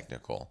more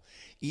technical.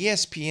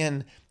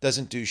 ESPN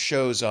doesn't do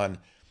shows on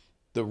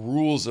the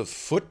rules of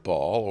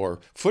football or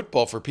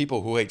football for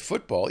people who hate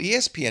football.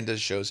 ESPN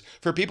does shows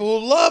for people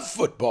who love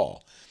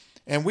football.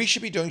 And we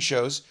should be doing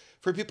shows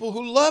for people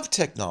who love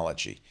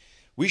technology.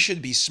 We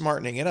should be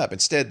smartening it up.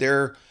 Instead,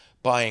 they're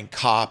buying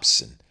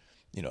cops and,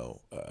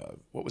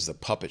 what was the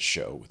puppet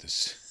show with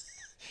this?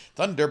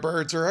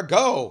 Thunderbirds are a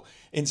go.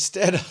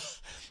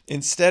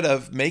 Instead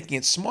of making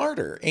it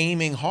smarter,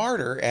 aiming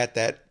harder at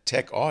that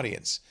tech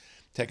audience,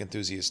 tech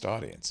enthusiast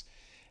audience.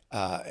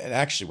 And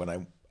actually,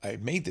 when I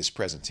made this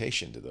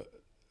presentation to the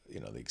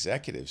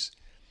executives,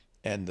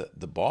 and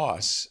the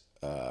boss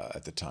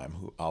at the time,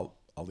 who I'll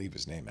leave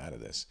his name out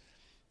of this,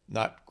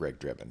 not Greg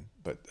Driven,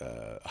 but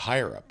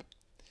higher up,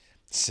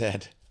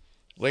 said,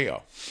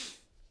 Leo,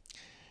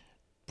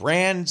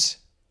 brand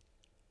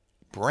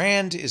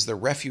is the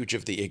refuge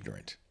of the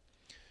ignorant.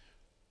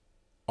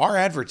 Our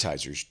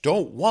advertisers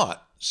don't want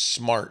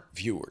smart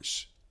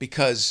viewers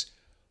because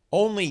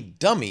only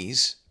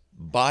dummies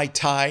buy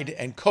Tide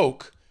and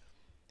Coke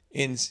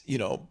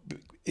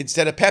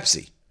instead of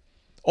Pepsi.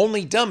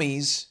 Only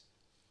dummies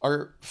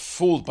are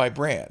fooled by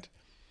brand.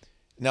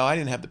 Now, I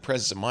didn't have the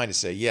presence of mind to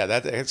say, yeah,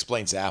 that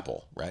explains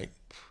Apple, right?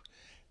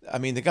 I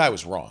mean, the guy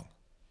was wrong.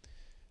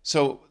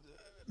 So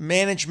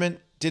management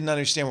didn't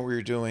understand what we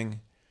were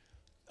doing.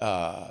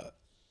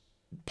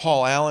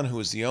 Paul Allen, who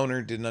was the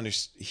owner, didn't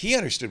understand. He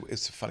understood.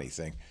 It's a funny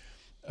thing.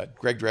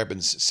 Greg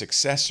Drebin's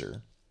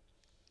successor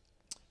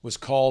was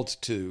called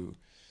on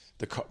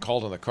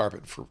the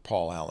carpet for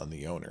Paul Allen,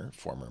 the owner,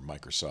 former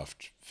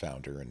Microsoft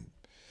founder and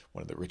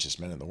one of the richest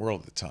men in the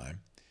world at the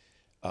time.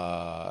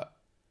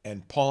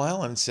 And Paul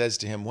Allen says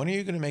to him, "When are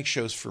you going to make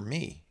shows for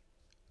me?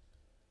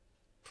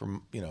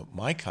 For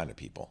my kind of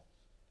people?"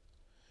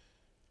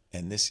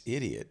 And this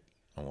idiot,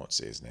 I won't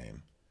say his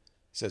name,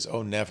 says,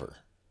 "Oh, never.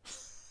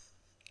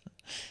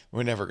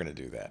 We're never going to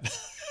do that.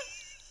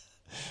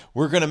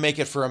 We're going to make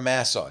it for a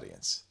mass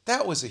audience."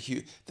 That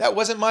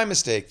wasn't my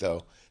mistake,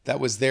 though. That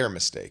was their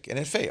mistake, and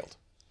it failed.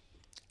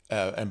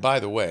 And by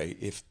the way,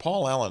 if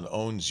Paul Allen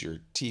owns your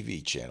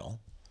TV channel,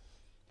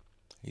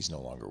 he's no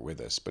longer with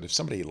us, but if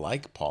somebody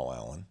like Paul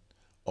Allen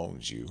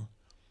owns you,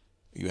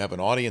 you have an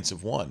audience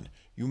of one.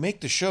 You make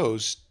the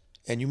shows,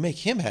 and you make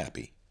him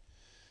happy.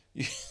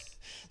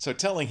 So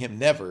telling him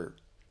never,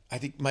 I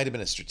think, might have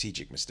been a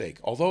strategic mistake,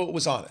 although it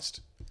was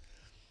honest.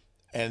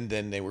 And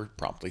then they were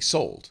promptly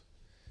sold.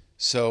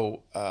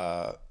 So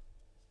that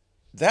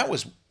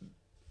was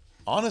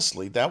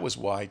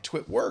why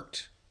Twit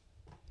worked,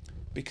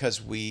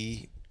 because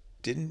we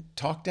didn't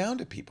talk down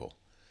to people.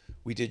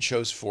 We did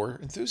shows for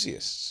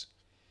enthusiasts,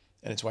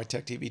 and it's why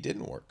TechTV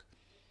didn't work.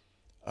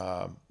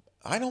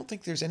 I don't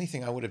think there's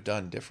anything I would have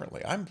done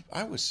differently.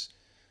 I was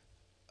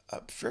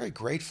very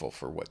grateful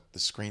for what the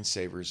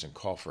screensavers and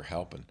Call for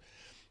Help and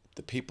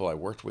the people I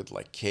worked with,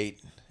 like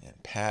Kate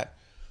and Pat,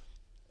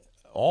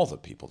 all the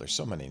people. There's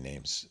so many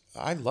names.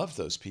 I love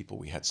those people.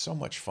 We had so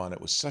much fun.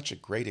 It was such a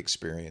great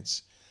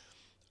experience.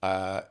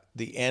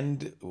 The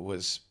end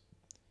was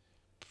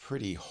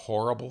pretty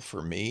horrible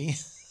for me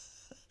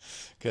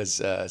because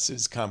as soon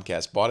as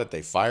Comcast bought it,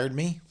 they fired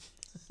me.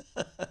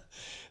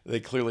 They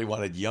clearly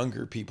wanted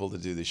younger people to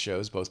do the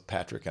shows. Both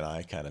Patrick and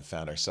I kind of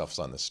found ourselves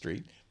on the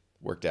street.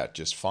 Worked out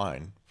just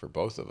fine for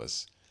both of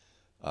us.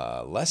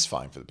 Less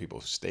fine for the people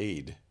who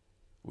stayed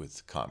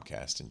with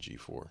Comcast and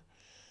G4.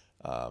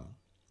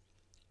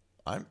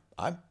 I'm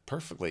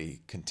perfectly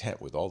content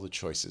with all the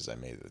choices I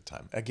made at the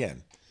time.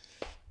 Again,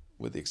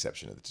 with the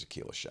exception of the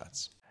tequila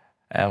shots.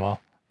 Well,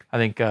 I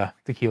think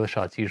tequila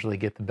shots usually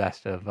get the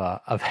best of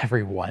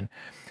everyone.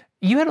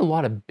 You had a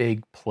lot of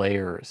big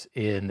players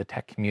in the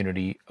tech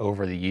community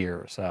over the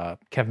years.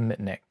 Kevin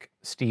Mitnick,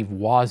 Steve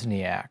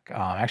Wozniak.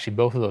 Actually,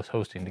 both of those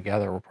hosting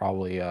together were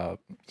probably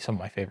some of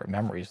my favorite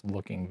memories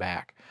looking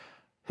back.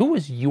 Who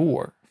was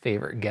your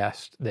favorite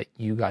guest that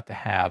you got to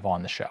have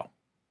on the show?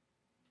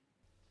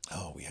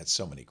 Oh, we had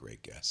so many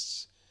great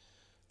guests.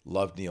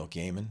 Loved Neil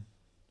Gaiman.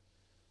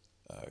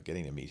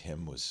 Getting to meet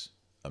him was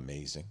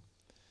amazing.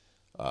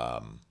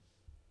 Of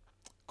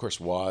course,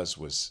 Woz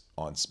was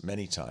on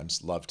many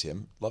times. Loved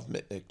him. Loved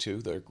Mitnick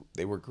too.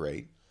 They were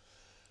great.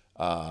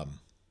 God,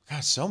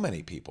 so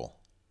many people.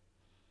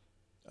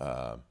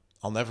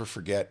 I'll never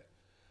forget.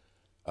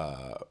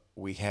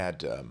 We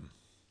had.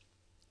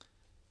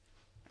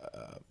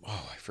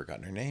 I've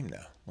forgotten her name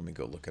now. Let me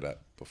go look it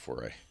up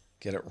before I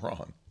get it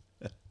wrong.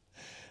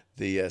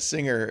 The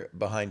singer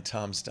behind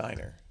Tom's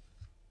Diner.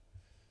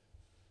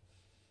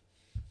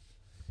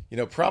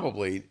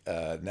 Probably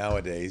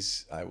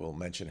nowadays I will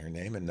mention her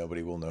name and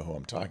nobody will know who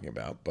I'm talking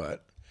about.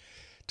 But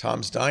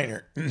Tom's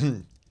Diner,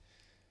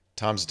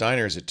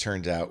 as it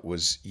turned out,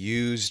 was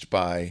used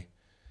by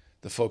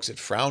the folks at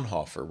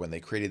Fraunhofer when they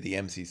created the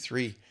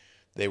MP3.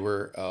 They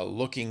were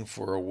looking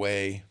for a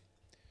way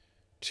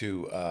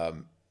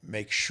to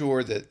make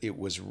sure that it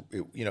was,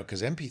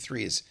 because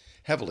MP3 is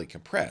heavily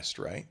compressed,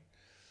 right?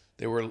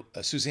 They were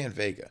Suzanne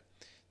Vega.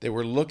 They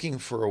were looking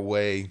for a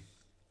way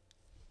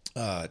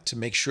to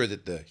make sure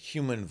that the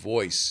human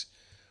voice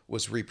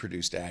was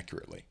reproduced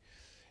accurately.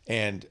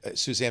 And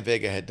Suzanne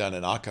Vega had done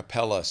an a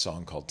cappella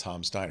song called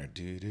Tom's Diner.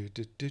 Do, do,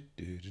 do, do,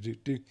 do, do,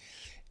 do.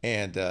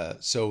 And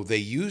so they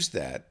used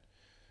that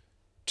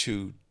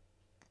to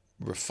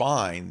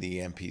refine the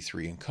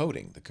MP3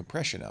 encoding, the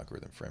compression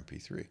algorithm for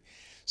MP3.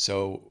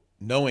 So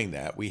knowing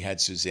that, we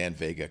had Suzanne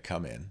Vega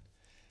come in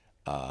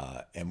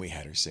and we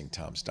had her sing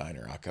Tom's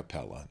Diner a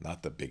cappella.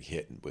 Not the big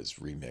hit, it was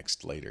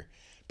remixed later,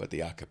 but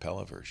the a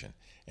cappella version.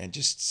 And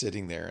just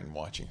sitting there and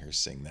watching her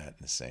sing that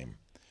in the same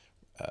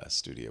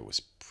studio was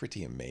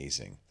pretty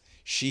amazing.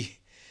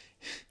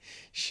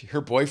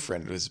 Her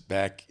boyfriend was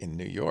back in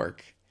New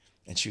York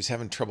and she was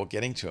having trouble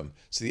getting to him.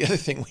 So the other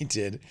thing we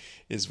did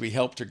is we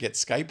helped her get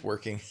Skype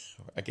working.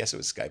 I guess it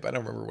was Skype. I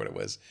don't remember what it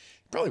was.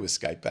 It probably was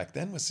Skype back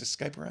then. Was there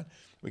Skype around?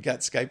 We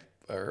got Skype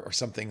or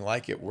something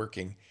like it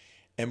working.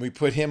 And we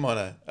put him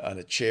on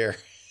a chair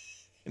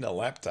in a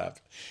laptop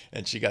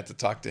and she got to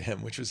talk to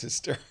him, which was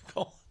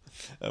hysterical.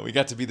 We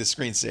got to be the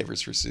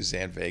screensavers for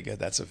Suzanne Vega.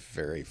 That's a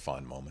very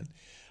fun moment.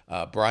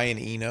 Brian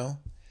Eno,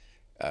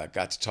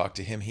 got to talk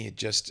to him. He had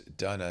just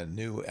done a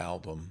new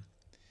album,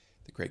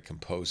 the great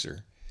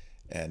composer,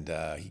 and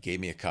he gave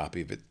me a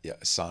copy of it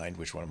signed,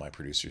 which one of my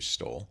producers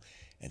stole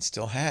and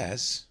still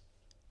has.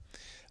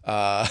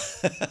 But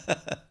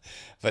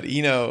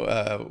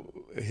Eno,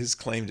 his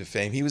claim to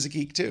fame, he was a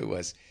geek too,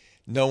 was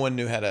no one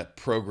knew how to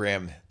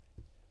program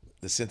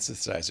the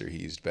synthesizer he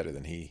used better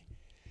than he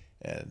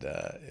And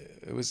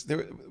it was there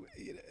were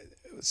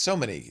so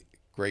many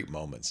great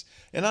moments.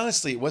 And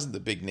honestly, it wasn't the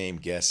big name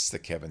guests, the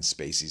Kevin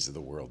Spaceys of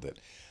the world, that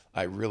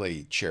I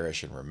really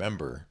cherish and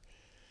remember.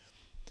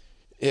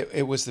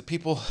 It was the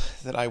people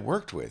that I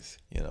worked with,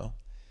 you know.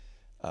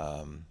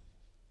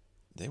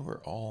 They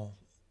were all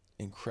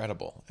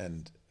incredible,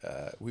 and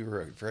we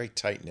were a very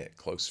tight knit,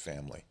 close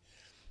family,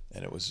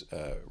 and it was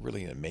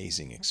really an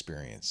amazing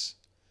experience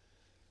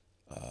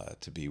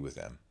to be with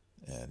them.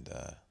 And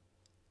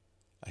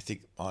I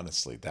think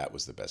honestly that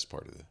was the best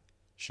part of the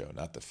show,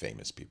 not the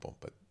famous people,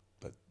 but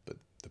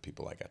the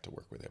people I got to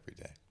work with every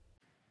day.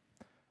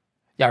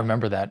 Yeah, I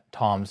remember that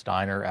Tom's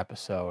Diner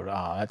episode.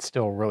 That's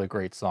still a really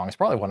great song. It's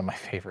probably one of my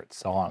favorite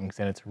songs,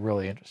 and it's a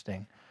really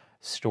interesting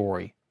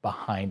story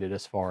behind it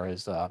as far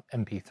as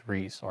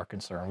MP3s are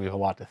concerned. We have a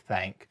lot to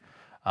thank,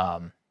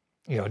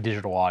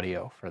 digital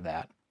audio for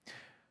that.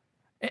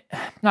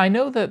 Now, I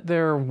know that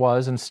there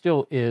was and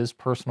still is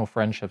personal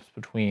friendships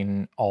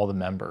between all the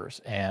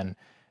members, and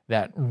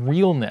that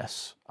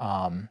realness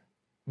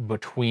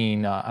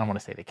between, I don't want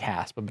to say the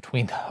cast, but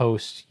between the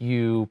hosts,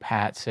 you,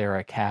 Pat,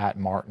 Sarah, Kat,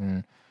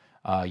 Martin,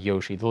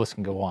 Yoshi, the list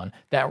can go on.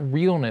 That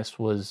realness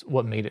was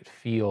what made it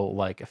feel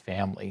like a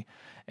family.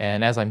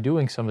 And as I'm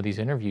doing some of these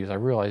interviews, I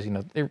realize,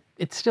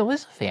 it still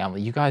is a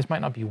family. You guys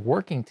might not be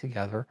working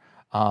together,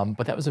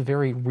 but that was a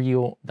very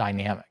real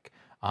dynamic.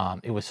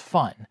 It was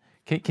fun.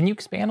 Can you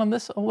expand on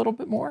this a little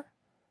bit more?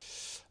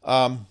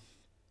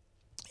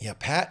 Yeah,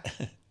 Pat.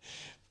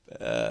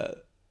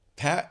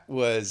 Pat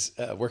was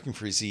working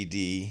for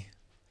ZD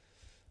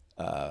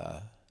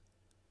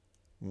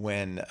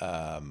when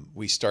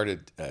we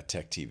started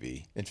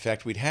TechTV. In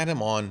fact, we'd had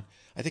him on.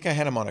 I think I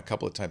had him on a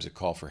couple of times at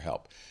Call for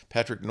Help.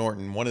 Patrick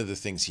Norton, one of the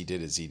things he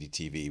did at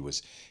ZDTV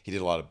was he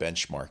did a lot of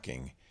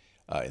benchmarking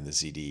in the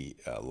ZD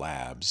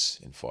labs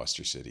in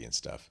Foster City and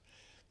stuff.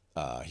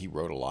 He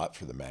wrote a lot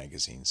for the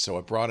magazine. So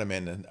I brought him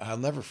in, and I'll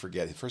never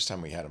forget the first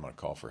time we had him on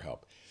Call for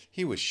Help.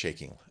 He was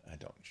shaking.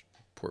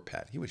 Poor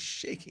Pat. He was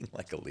shaking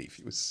like a leaf.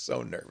 He was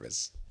so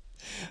nervous.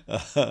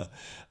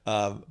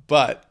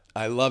 But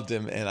I loved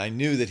him, and I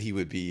knew that he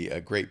would be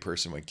a great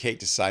person. When Kate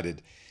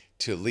decided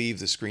to leave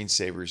the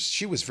Screensavers,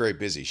 she was very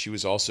busy. She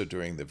was also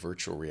doing the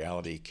virtual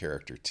reality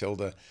character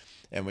Tilda.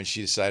 And when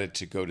she decided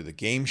to go to the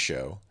game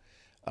show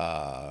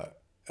and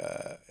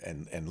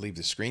leave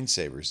the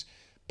Screensavers,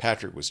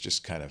 Patrick was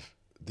just kind of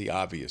the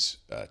obvious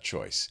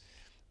choice.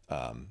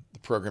 The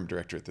program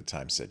director at the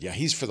time said, yeah,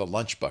 he's for the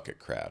lunch bucket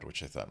crowd,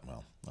 which I thought,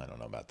 well, I don't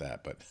know about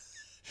that. But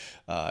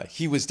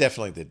he was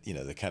definitely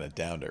the kind of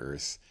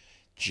down-to-earth,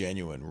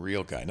 genuine,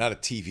 real guy, not a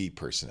TV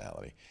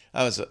personality.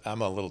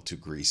 I'm a little too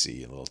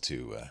greasy, a little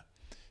too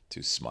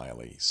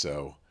smiley.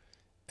 So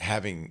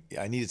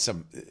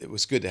it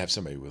was good to have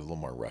somebody with a little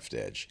more rough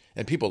edge.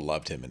 And people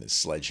loved him and his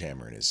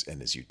sledgehammer and his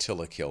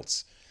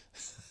utilakilts.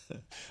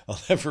 I'll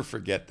never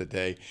forget the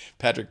day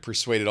Patrick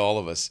persuaded all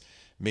of us,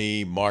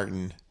 me,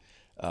 Martin,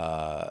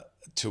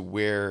 to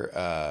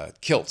wear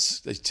kilts,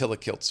 the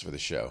utilakilts for the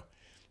show.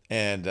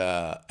 And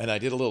I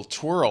did a little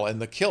twirl,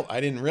 and the kilt, I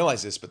didn't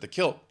realize this, but the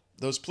kilt,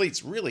 those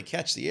pleats really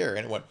catch the air,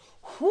 and it went,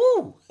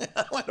 whoo!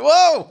 I went,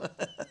 whoa!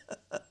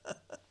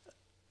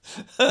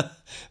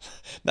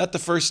 Not the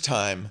first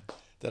time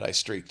that I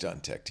streaked on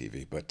Tech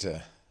TV, but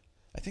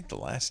I think the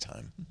last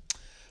time.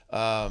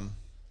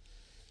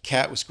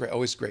 Kat was great,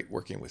 always great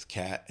working with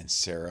Kat and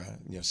Sarah.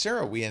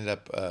 Sarah, we ended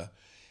up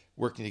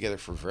working together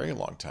for a very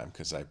long time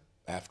because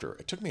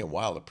it took me a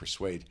while to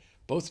persuade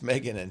both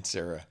Megan and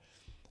Sarah.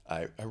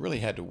 I really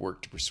had to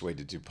work to persuade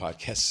to do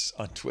podcasts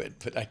on Twit,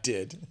 but I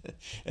did.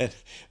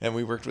 and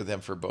we worked with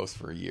them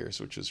for years,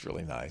 which was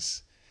really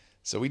nice.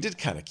 So we did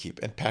kind of keep,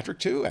 and Patrick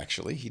too,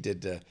 actually. He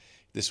did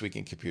This Week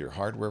in Computer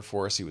Hardware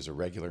for us. He was a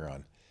regular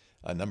on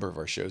a number of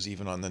our shows,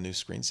 even on the new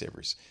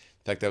Screensavers.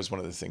 In fact, that was one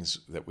of the things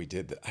that we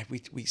did.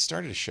 We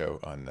started a show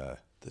on the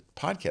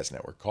podcast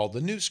network called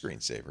The New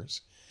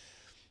Screensavers.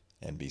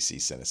 NBC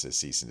sent us a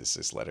cease and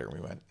desist letter, and we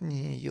went,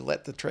 you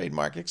let the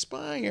trademark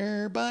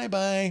expire,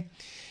 bye-bye.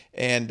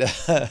 And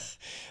at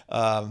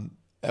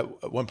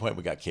one point,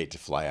 we got Kate to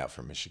fly out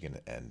from Michigan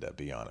and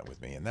be on it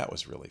with me, and that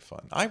was really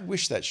fun. I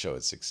wish that show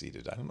had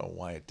succeeded. I don't know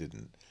why it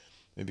didn't.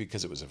 Maybe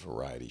because it was a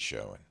variety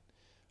show,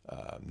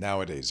 and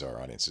nowadays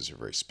our audiences are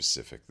very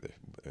specific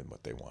in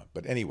what they want.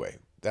 But anyway,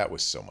 that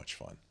was so much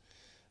fun,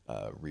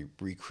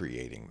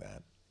 recreating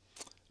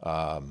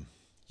that.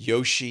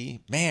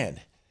 Yoshi, man,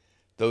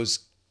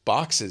 those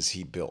boxes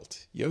he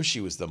built. Yoshi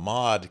was the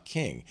mod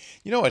king.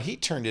 You know what? He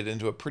turned it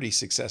into a pretty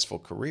successful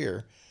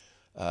career,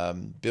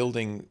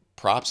 building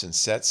props and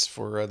sets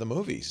for the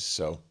movies.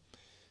 So,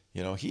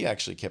 he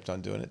actually kept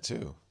on doing it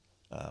too.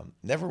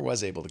 Never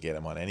was able to get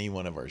him on any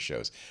one of our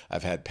shows.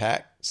 I've had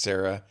Pat,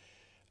 Sarah,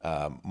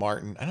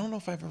 Martin. I don't know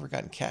if I've ever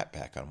gotten Kat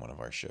back on one of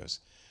our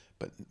shows,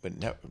 but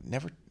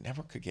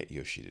never could get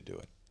Yoshi to do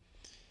it.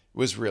 It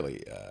was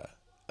really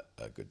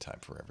a good time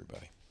for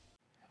everybody.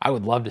 I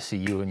would love to see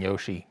you and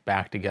Yoshi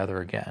back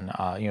together again.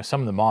 Some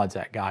of the mods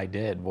that guy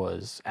did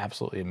was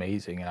absolutely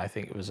amazing, and I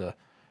think it was a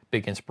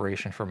big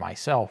inspiration for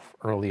myself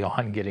early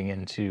on getting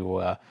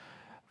into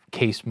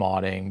case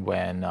modding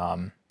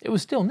when it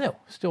was still new,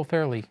 still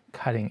fairly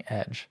cutting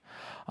edge.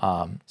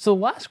 So the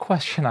last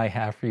question I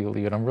have for you,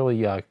 Leo, and I'm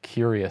really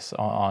curious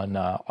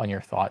on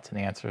your thoughts and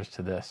answers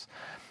to this.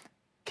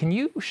 Can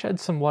you shed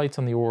some lights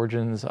on the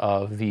origins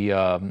of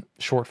the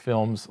short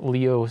films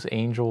Leo's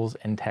Angels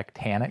and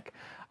Titanic?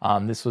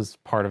 This was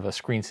part of a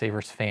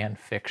Screensavers fan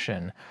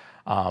fiction.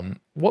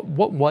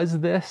 What was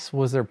this?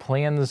 Was there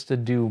plans to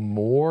do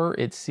more?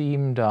 It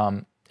seemed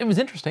it was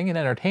interesting and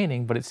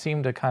entertaining, but it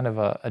seemed a kind of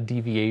a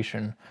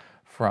deviation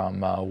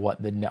from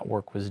what the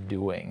network was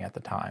doing at the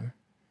time.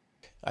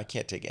 I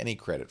can't take any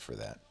credit for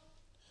that.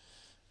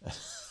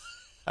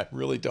 I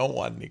really don't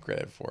want any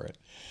credit for it.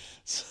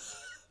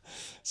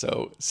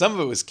 So some of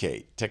it was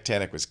Kate.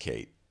 Titanic was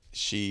Kate.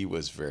 She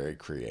was very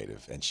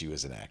creative, and she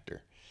was an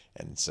actor,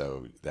 and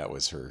so that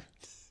was her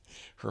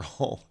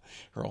whole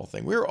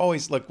thing. We were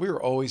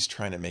always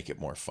trying to make it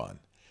more fun.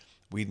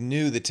 We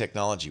knew the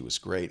technology was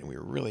great, and we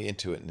were really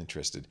into it and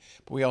interested.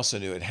 But we also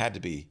knew it's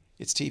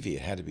TV.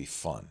 It had to be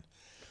fun.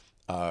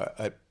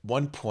 At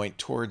one point,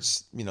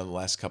 towards the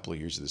last couple of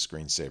years of the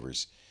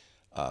Screensavers,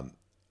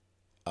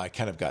 I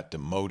kind of got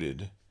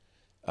demoted.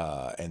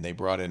 And they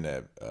brought in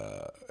a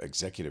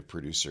executive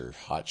producer,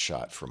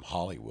 hotshot from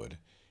Hollywood.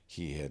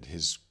 He had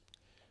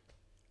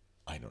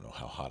I don't know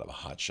how hot of a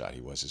hotshot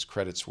he was. His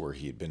credits were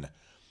he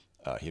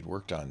had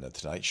worked on The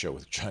Tonight Show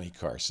with Johnny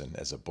Carson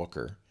as a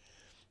booker,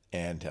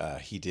 and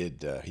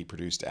he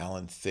produced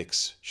Alan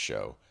Thicke's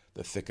show,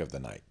 The Thick of the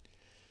Night.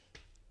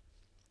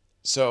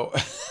 So,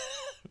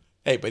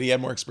 hey, but he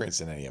had more experience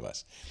than any of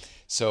us.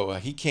 So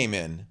he came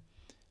in.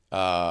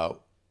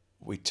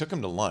 We took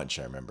him to lunch,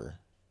 I remember.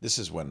 This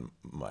is when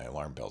my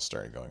alarm bells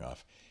started going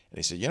off. And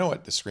he said, you know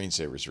what the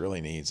Screensavers really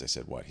needs? I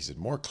said, what? He said,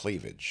 more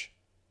cleavage.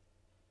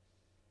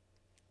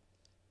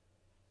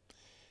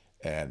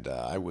 And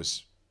I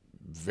was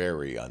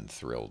very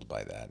unthrilled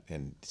by that.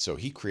 And so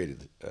he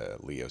created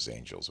Leo's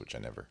Angels, which I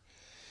never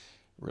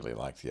really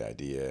liked the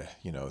idea.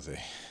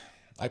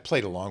 I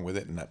played along with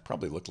it, and I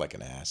probably looked like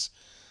an ass.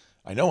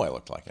 I know I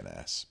looked like an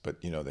ass,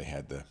 but they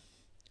had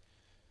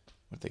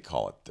what they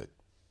call it, the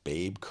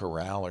babe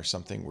corral or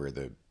something, where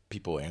the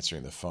people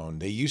answering the phone,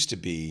 they used to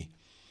be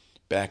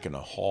back in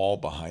a hall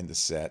behind the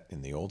set,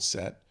 in the old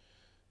set.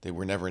 They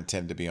were never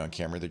intended to be on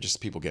camera. They're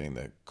just people getting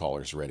the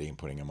callers ready and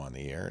putting them on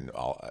the air. And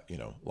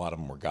a lot of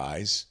them were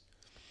guys.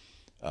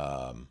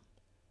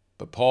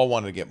 But Paul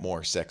wanted to get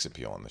more sex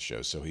appeal on the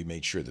show, so he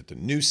made sure that the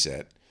new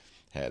set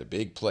had a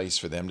big place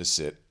for them to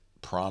sit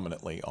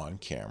prominently on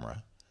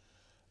camera.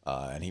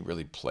 And he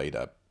really played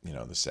up,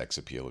 the sex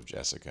appeal of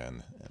Jessica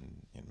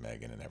and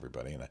Megan and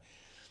everybody. And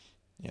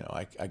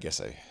I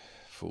guess I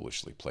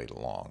foolishly played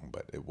along,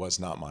 but it was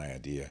not my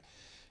idea,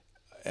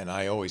 and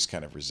I always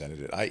kind of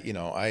resented it.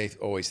 I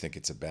always think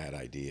it's a bad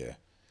idea.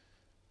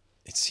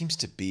 It seems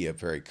to be a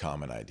very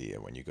common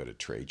idea when you go to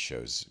trade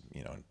shows,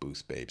 and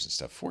booth babes and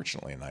stuff.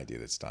 Fortunately, an idea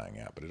that's dying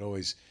out, but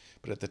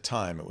at the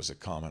time it was a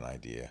common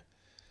idea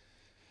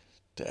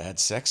to add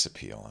sex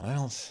appeal, and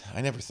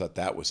I never thought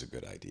that was a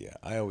good idea.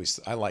 I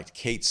liked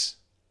Kate's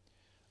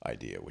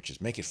idea, which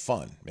is make it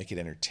fun, make it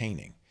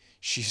entertaining.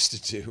 She used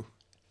to do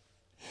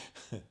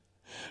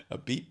a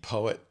beat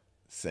poet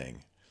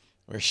thing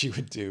where she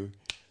would do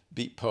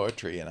beat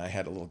poetry, and I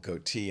had a little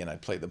goatee, and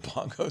I'd play the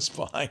bongos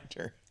behind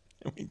her,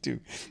 and we'd do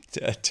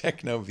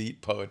techno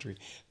beat poetry.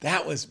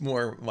 That was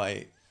more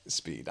my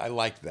speed. I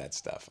liked that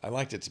stuff. I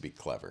liked it to be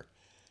clever.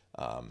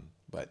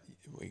 But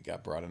we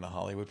got brought in a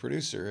Hollywood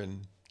producer,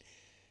 and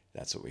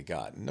that's what we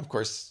got. And of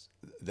course,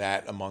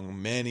 that,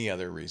 among many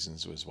other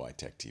reasons, was why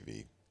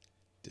TechTV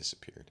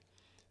disappeared.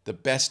 The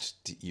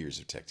best years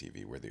of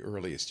TechTV were the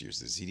earliest years,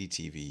 the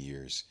ZDTV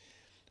years.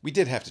 We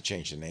did have to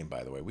change the name,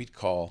 by the way. We'd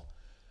call,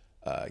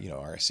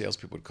 our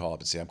salespeople would call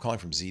up and say, I'm calling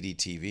from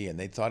ZDTV, and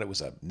they thought it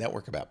was a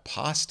network about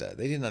pasta.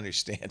 They didn't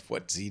understand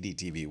what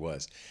ZDTV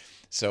was.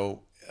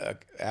 So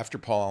after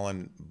Paul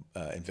Allen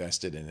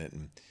invested in it,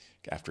 and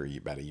after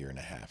about a year and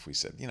a half, we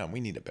said,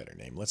 we need a better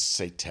name. Let's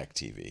say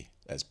TechTV.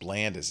 As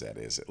bland as that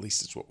is, at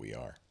least it's what we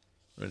are.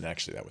 And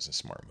actually, that was a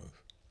smart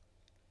move.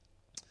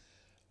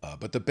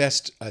 But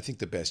I think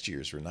the best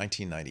years were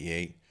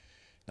 1998,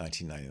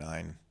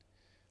 1999.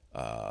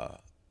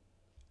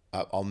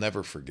 I'll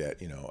never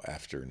forget,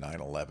 after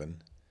 9/11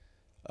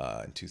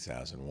 in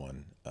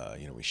 2001,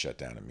 we shut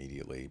down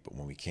immediately. But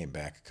when we came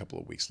back a couple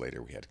of weeks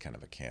later, we had kind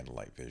of a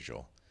candlelight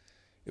visual.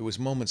 It was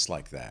moments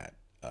like that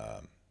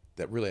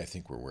that really, I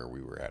think, were where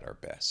we were at our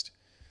best.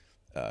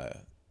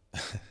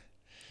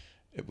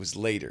 It was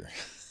later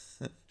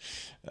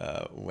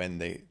when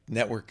the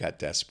network got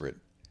desperate,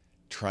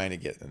 trying to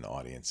get an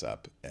audience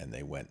up, and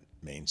they went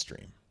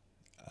mainstream,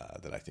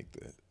 that I think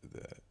it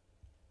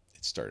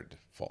started to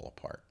fall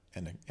apart.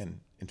 And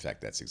in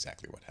fact, that's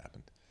exactly what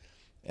happened.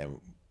 And,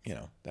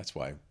 that's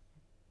why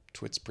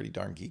Twit's pretty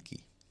darn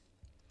geeky.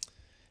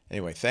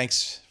 Anyway,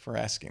 thanks for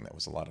asking. That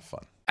was a lot of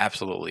fun.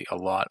 Absolutely. A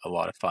lot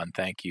of fun.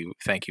 Thank you.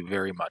 Thank you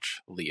very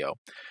much, Leo.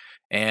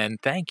 And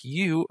thank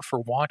you for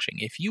watching.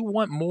 If you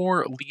want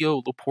more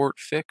Leo Laporte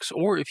fix,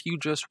 or if you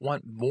just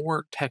want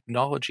more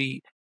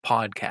technology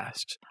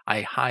podcasts,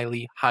 I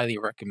highly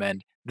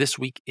recommend This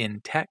Week in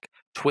Tech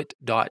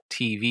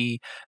twit.tv.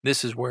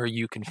 This is where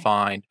you can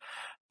find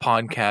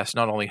podcasts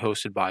not only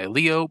hosted by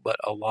Leo, but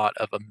a lot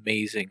of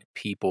amazing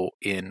people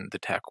in the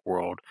tech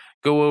world.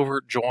 Go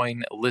over,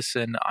 join,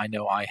 listen. I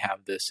know I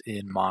have this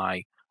in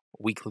my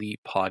weekly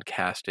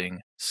podcasting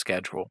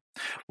schedule.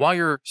 While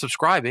you're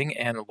subscribing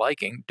and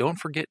liking, don't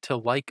forget to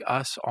like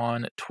us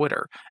on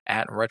Twitter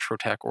at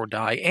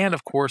RetroTechOrDie, and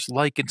of course,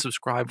 like and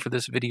subscribe for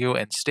this video,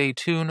 and stay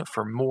tuned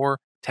for more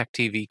Tech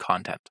TV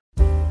content.